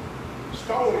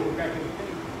 Stoning back in the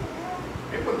day.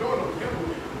 They were doing no temple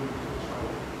with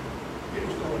stone. They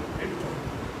were stoning.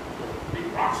 They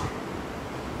rocks him.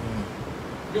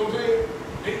 You know what I'm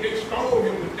saying? They stoned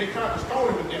him. They tried to stone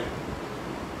him to death.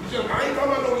 You said, I ain't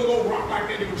talking about no little old rock like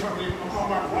that. They were talking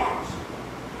about rocks.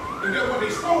 And that's what they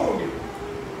stoned him.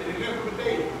 And they left him for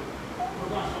dead. But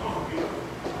God said, oh, yeah.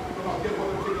 Because guess what?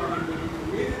 When you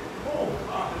committed, oh,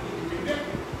 God, and you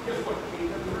connected, guess what? He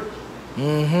ain't never hurt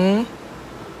you.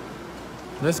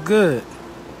 That's good.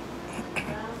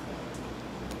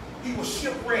 He was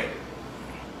shipwrecked.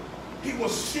 He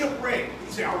was shipwrecked.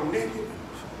 He said, I was naked.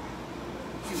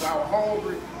 He said, I was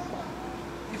hungry.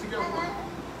 He said, guess what?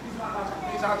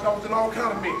 He said, I was in all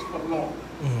kind of mix for the Lord.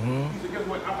 He said, guess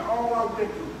what? After all I went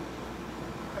through,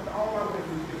 guess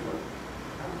what?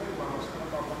 I was thinking about myself. I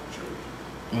thought about the church.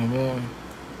 Amen.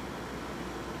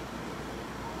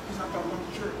 He said, I thought about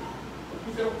the church.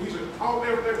 He said, all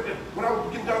everything. When I was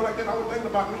getting down like that, I was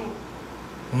thinking about me.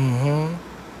 He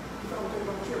said, I was thinking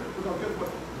about the church. Because guess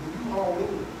what? When you all in,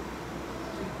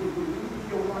 when you give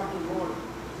your life to the Lord,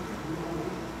 you all in.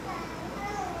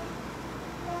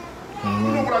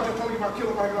 You know what I just told you about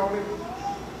killing like all in?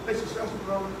 They successful with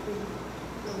all this.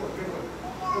 Guess what?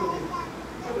 What is it?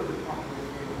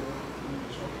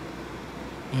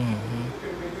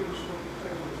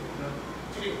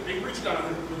 They reached out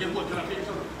and guess what? Can I tell you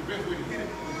something? The best way to get it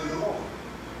is in the Lord.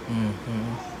 You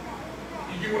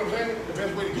get what I'm saying? The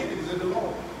best way to get it is in the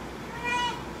Lord.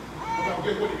 Because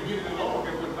guess what? If you get it in the Lord,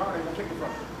 guess what? God ain't gonna take it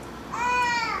from you.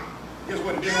 Guess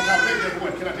what? If they don't have it, guess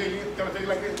what? Can I tell you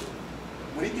like this?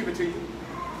 When he give it to you,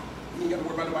 you ain't got to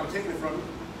worry about nobody taking it from you.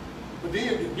 But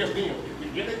then, guess then,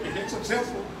 if they're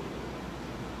successful,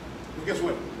 but guess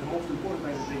what? The most important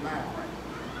thing is they live right.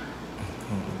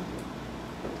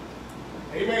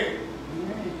 Amen.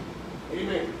 Amen.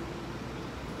 Amen.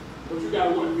 But you got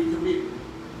to want to be committed.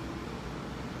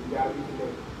 You got to be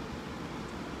committed.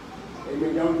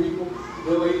 Amen. Young people,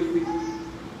 middle-aged people,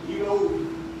 you know,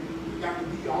 we got to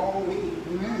be all in.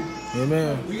 Amen.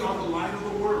 Amen. We are the light of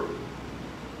the world.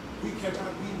 We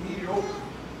cannot be mediocre.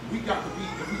 We got to be,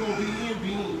 if we're going to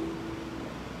be in.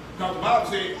 Because the Bible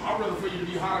said, I'd rather for you to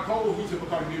be hot or cold. He said,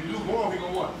 because if you lukewarm, we're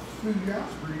going to what? Screw you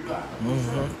out.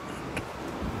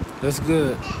 That's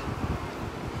good.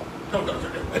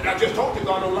 And I just told you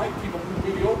God don't like people who are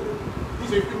mediocre. He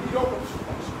said, if you're mediocre,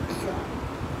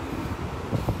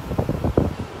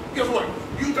 guess what?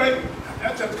 You think,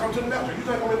 that's just come to the natural. You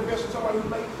think I'm going to invest in somebody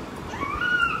who's lazy? I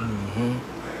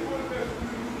ain't going to invest in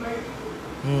you who's lazy.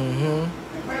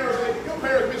 Your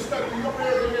parents been studying. Your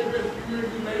parents ain't invested in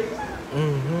you lazy.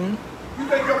 You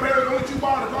think your parents gonna let you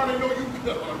borrow the car? They know you.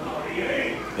 No, he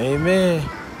ain't. Amen.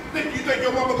 You think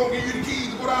your mama gonna give you the keys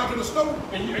to go down to the store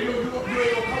and you ain't gonna come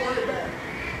right back?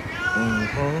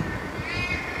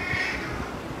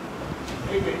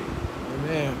 Amen.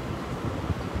 Amen.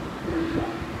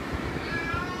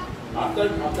 I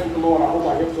thank the Lord. I hope I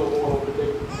help someone over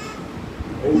today.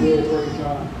 Amen. Praise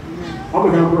God. I'm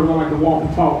the kind of person I like to walk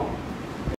and talk.